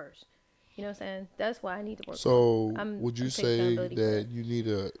one first. You know what I'm saying? That's why I need to work on. So, would you I'm taking say accountability for that that. you need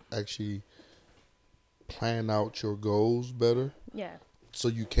to actually plan out your goals better Yeah. so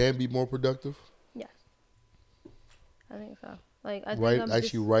you can be more productive? Yes. I think so. Like I think Right, I'm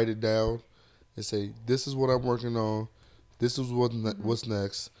actually just write it down and say, "This is what I'm working on. This is Mm-hmm. what's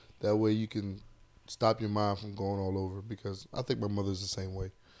next." That way, you can stop your mind from going all over. Because I think my mother's the same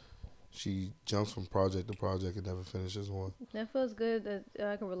way. She jumps from project to project and never finishes one. that feels good that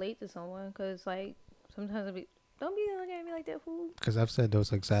I can relate to someone because like sometimes I be don't be looking at me like that fool. Because I've said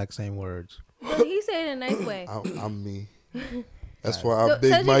those exact same words. But he said it in a nice way. I'm me. That's Right. why I'm So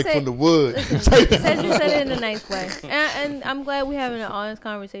Big Cedric Mike said, from the wood. listen, Cedric said it in a nice way, and I'm glad we're having an honest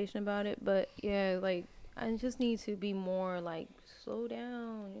conversation about it. But yeah, like I just need to be more like slow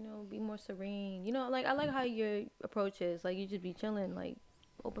down, be more serene. Like I like how your approach is. Like you just be chilling, like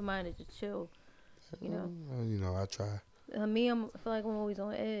open minded, just chill. You know, I try me, I feel like I'm always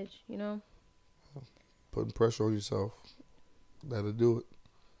on edge. putting pressure on yourself. That'll do it.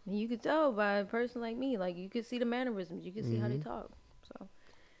 And you could tell by a person like me, like you could see the mannerisms, you could see how they Mhm. talk. So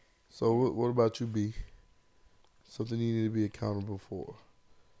So, what about you, B? Something you need to be accountable for.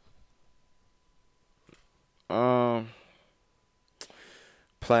 Um,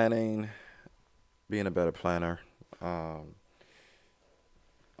 Planning, being a better planner, um,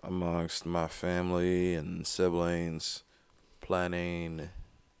 amongst my family and siblings, planning.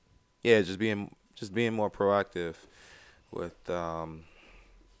 Yeah, just being more proactive with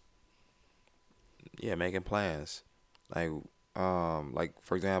yeah, making plans. Like like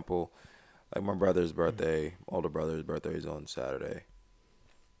for example, like my brother's birthday, older brother's birthday is on Saturday.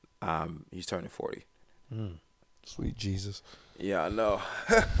 He's turning 40. Mm. Sweet Jesus. Yeah, I know.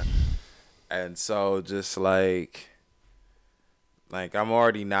 And so just like I'm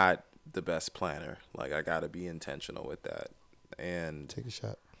already not the best planner. Like I gotta be intentional with that. And Take a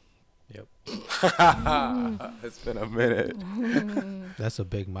shot. Yep. it's been a minute. That's a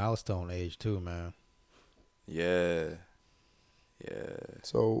big milestone age too, man. Yeah. Yeah.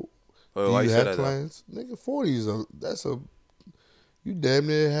 So, Oh, do why you you say have that though? plans? Nigga, 40 is you damn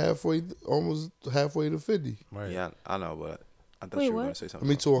near halfway, almost halfway to 50. Right. Yeah, I know, but I thought Wait, you were what? gonna say I something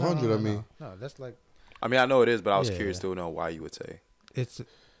mean, else. to No, 100, no, I no, mean. no. That's like I mean, I know it is, but I was Yeah. curious to know why you would say. it's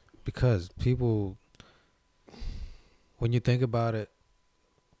because people, when you think about it,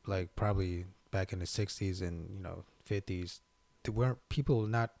 like probably back in the '60s and 50s, there weren't people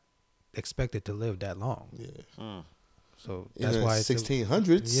not expected to live that long. Yeah. So In that's the why it's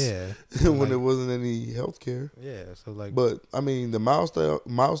 1600s. yeah. when like, there wasn't any health care. yeah. So like But I mean, the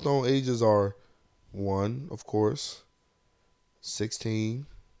milestone ages are 1, of course. 16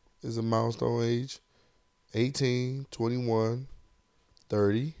 is a milestone age. 18, 21,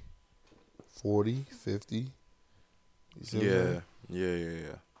 30, 40, 50. You see what I'm saying?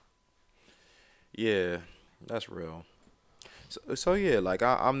 Yeah. Yeah, that's real. So yeah, like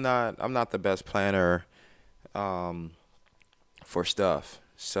I'm not the best planner um for stuff.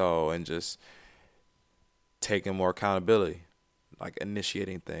 So and just taking more accountability, like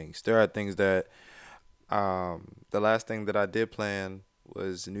initiating things. There are things that the last thing that I did plan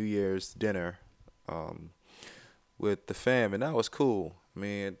was New Year's dinner um with the fam, and that was cool. I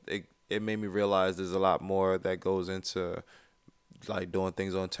mean, it made me realize there's a lot more that goes into like doing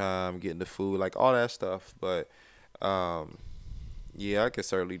things on time, getting the food, like all that stuff. But um, yeah, I could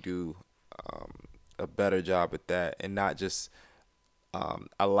certainly do um, a better job at that, and not just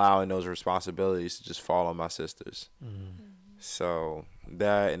allowing those responsibilities to just fall on my sisters. So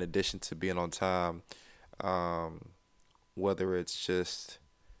that, in addition to being on time, um, whether it's just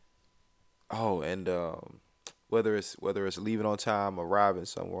and whether it's leaving on time, arriving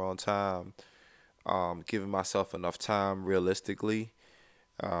somewhere on time, giving myself enough time realistically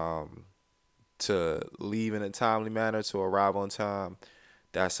um, to leave in a timely manner to arrive on time.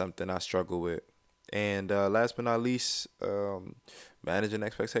 That's something I struggle with. And last but not least, managing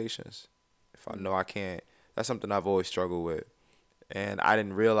expectations. If I know I can't, that's something I've always struggled with. And I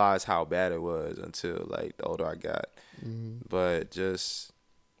didn't realize how bad it was until like the older I got. But just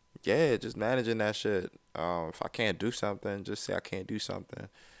managing that shit. If I can't do something, just say I can't do something.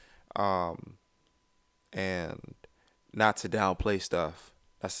 Um, and not to downplay stuff.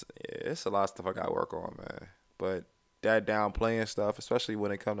 It's a lot of stuff I gotta work on, man. But that downplaying stuff, especially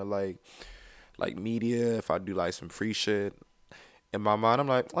when it come to like media, if I do like some free shit, in my mind I'm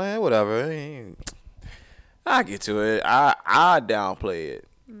like, whatever. I get to it. I downplay it.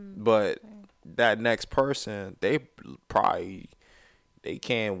 But that next person, they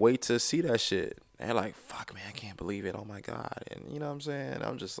can't wait to see that shit. They're like, fuck man, I can't believe it. Oh my God. And you know what I'm saying?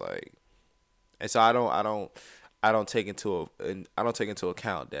 I'm just like, and so I don't take into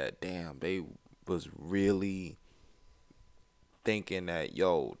account that damn they was really thinking that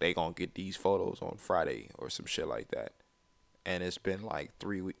they gonna get these photos on Friday or some shit like that, and it's been like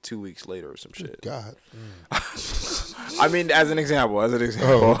 2 weeks later or some shit. God. I mean, as an example.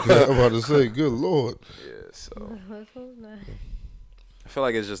 Oh, okay. I'm about to say, good Lord. Yeah, so Let's hope not. I feel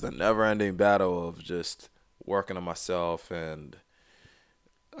like it's just a never-ending battle of just working on myself and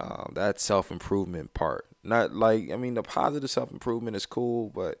that self-improvement part. Not like, I mean, the positive self-improvement is cool,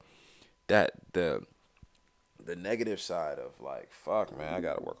 but that the negative side of like, fuck man, I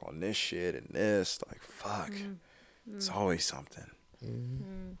gotta work on this shit and this, like fuck, it's always something.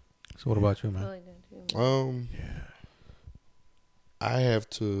 So what about you, I feel man? like that too, man. I have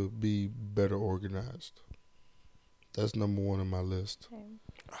to be better organized. That's number 1 on my list. Same.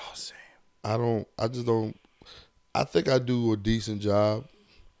 Oh, same. I think I do a decent job,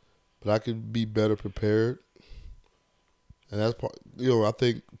 but I could be better prepared. And that's part, I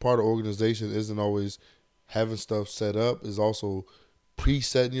think part of organization isn't always having stuff set up, is also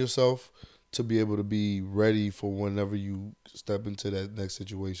presetting yourself to be able to be ready for whenever you step into that next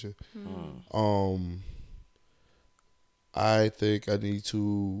situation. I think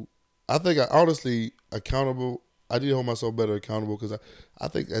I honestly accountable. I need to hold myself better accountable because I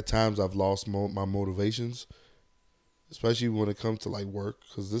think at times I've lost my motivations, especially when it comes to like work,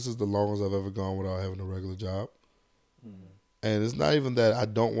 because this is the longest I've ever gone without having a regular job. And it's not even that I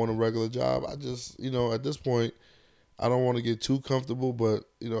don't want a regular job. I just, at this point, I don't want to get too comfortable, but,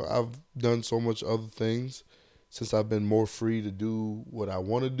 I've done so much other things since I've been more free to do what I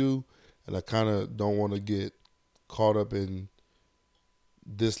want to do, and I kind of don't want to get caught up in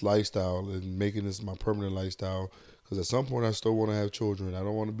this lifestyle and making this my permanent lifestyle, because at some point I still want to have children. I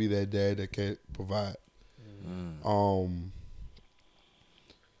don't want to be that dad that can't provide.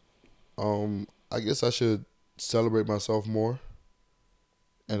 I guess I should celebrate myself more,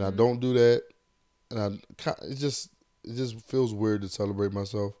 and I don't do that, and it just feels weird to celebrate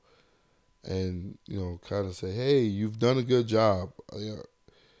myself, and kind of say, hey, you've done a good job.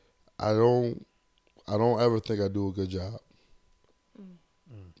 I don't ever think I do a good job.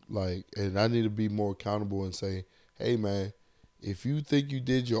 Like, and I need to be more accountable and say, hey man, if you think you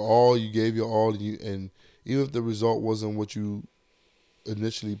did your all, you gave your all, and even if the result wasn't what you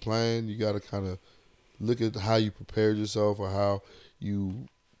initially planned, you got to kind of look at how you prepared yourself or how you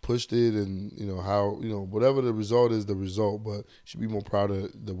put pushed it, and you know how whatever the result is, the result. But you should be more proud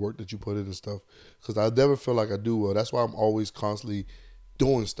of the work that you put in and stuff. Because I never feel like I do well. That's why I'm always constantly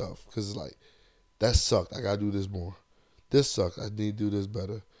doing stuff. Because it's like that sucked. I gotta do this more. This sucked. I need to do this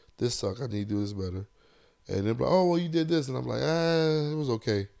better. This sucked. I need to do this better. And they're like, oh well, you did this, and I'm like, it was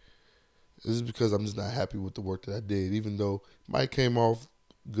okay. This is because I'm just not happy with the work that I did, even though it might came off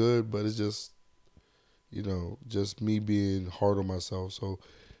good, but it's just, just me being hard on myself. So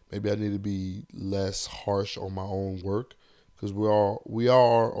maybe I need to be less harsh on my own work, because we are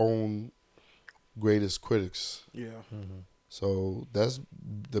our own greatest critics. Yeah. Mm-hmm. So that's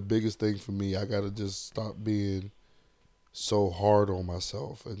the biggest thing for me. I gotta just stop being so hard on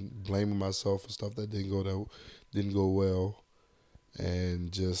myself and blaming myself for stuff that didn't go well,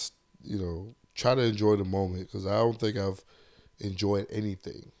 and just try to enjoy the moment, because I don't think I've enjoyed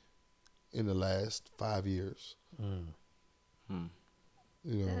anything in the last 5 years.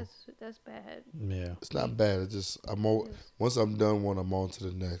 That's bad. Yeah, it's not bad. It's just once I'm done one, I'm on to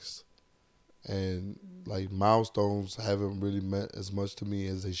the next, and like milestones haven't really meant as much to me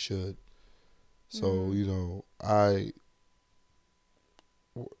as they should. So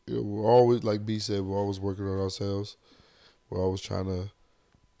we're always, like B said, we're always working on ourselves. We're always trying to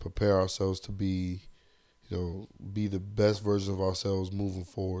prepare ourselves to be the best version of ourselves moving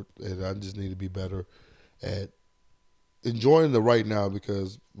forward. And I just need to be better at enjoying the right now,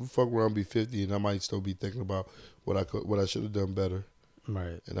 because we fuck around and be 50 and I might still be thinking about what I should have done better.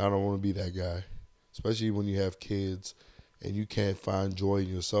 right. And I don't want to be that guy, especially when you have kids and you can't find joy in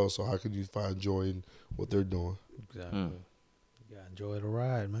yourself. So how can you find joy in what they're doing? Exactly. You gotta enjoy the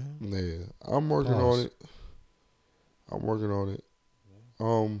ride, man. Yeah, I'm working on it.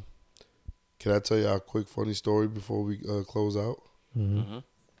 Can I tell you a quick funny story before we close out? Mm-hmm.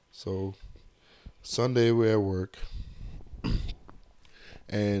 So Sunday we're at work,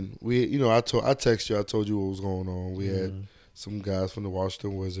 and we, I text you. I told you what was going on. We had some guys from the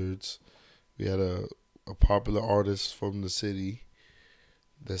Washington Wizards. We had a popular artist from the city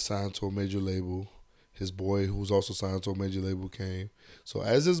that signed to a major label. His boy, who's also signed to a major label, came. So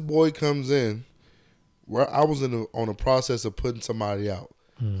as this boy comes in, I was on a process of putting somebody out.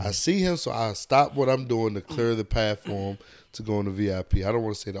 I see him, so I stop what I'm doing to clear the path for him to go in the VIP. I don't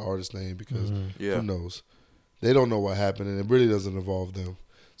want to say the artist's name, because who knows? They don't know what happened, and it really doesn't involve them.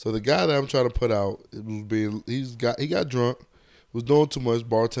 So the guy that I'm trying to put out, he got drunk, was doing too much.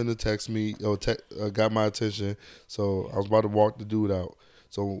 Bartender texted me, got my attention, so I was about to walk the dude out.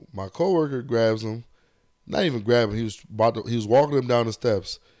 So my coworker grabs him, not even grab him. He was walking him down the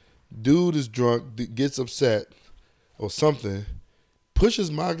steps. Dude is drunk, gets upset or something,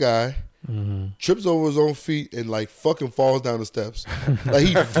 pushes my guy, trips over his own feet, and like fucking falls down the steps. Like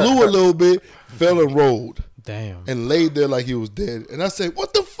he flew a little bit, fell and rolled. Damn. And laid there like he was dead. And I said,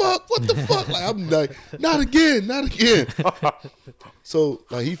 what the fuck? What the fuck? Like, I'm like, not again, not again. So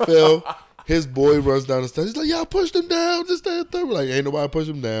like he fell. His boy runs down the steps. He's like, y'all pushed him down. Just that thing. We're like, ain't nobody push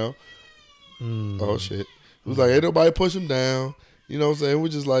him down. Oh shit. It was like, ain't nobody push him down. You know what I'm saying? We're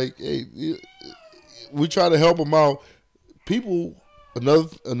just like, hey, we try to help him out. People,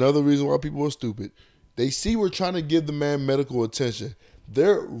 another reason why people are stupid. They see we're trying to give the man medical attention.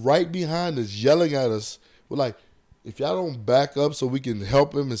 They're right behind us, yelling at us. We're like, if y'all don't back up so we can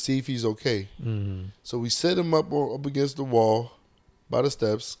help him and see if he's okay. So we set him up against the wall by the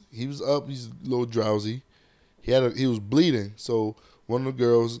steps. He was up. He's a little drowsy. He was bleeding. So one of the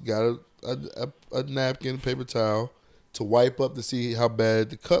girls got a napkin, paper towel, to wipe up to see how bad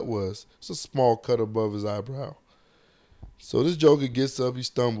the cut was. It's a small cut above his eyebrow. So this joker gets up, he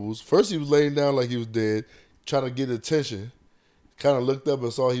stumbles. First he was laying down like he was dead, trying to get attention. Kind of looked up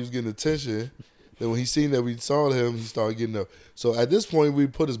and saw he was getting attention. Then when he seen that we saw him, he started getting up. So at this point, we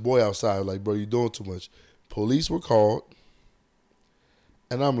put his boy outside. Like, bro, you're doing too much. Police were called.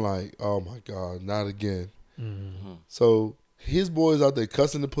 And I'm like, oh my God, not again. So his boy's out there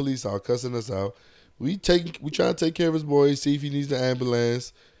cussing the police out, cussing us out. We try to take care of his boy, see if he needs the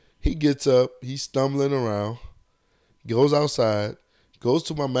ambulance. He gets up, he's stumbling around, goes outside, goes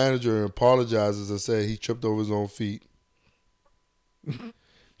to my manager and apologizes and said he tripped over his own feet.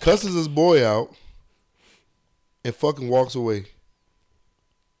 Cusses his boy out and fucking walks away.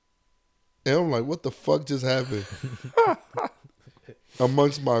 And I'm like, what the fuck just happened?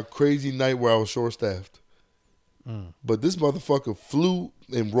 Amongst my crazy night where I was short-staffed. But this motherfucker flew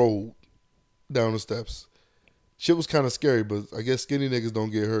and rolled down the steps. Shit was kind of scary, but I guess skinny niggas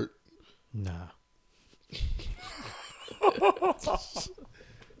don't get hurt. Nah.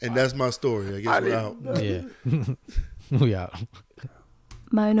 And that's my story. I guess we're out. Yeah. We out.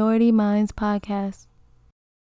 Minority Minds Podcast.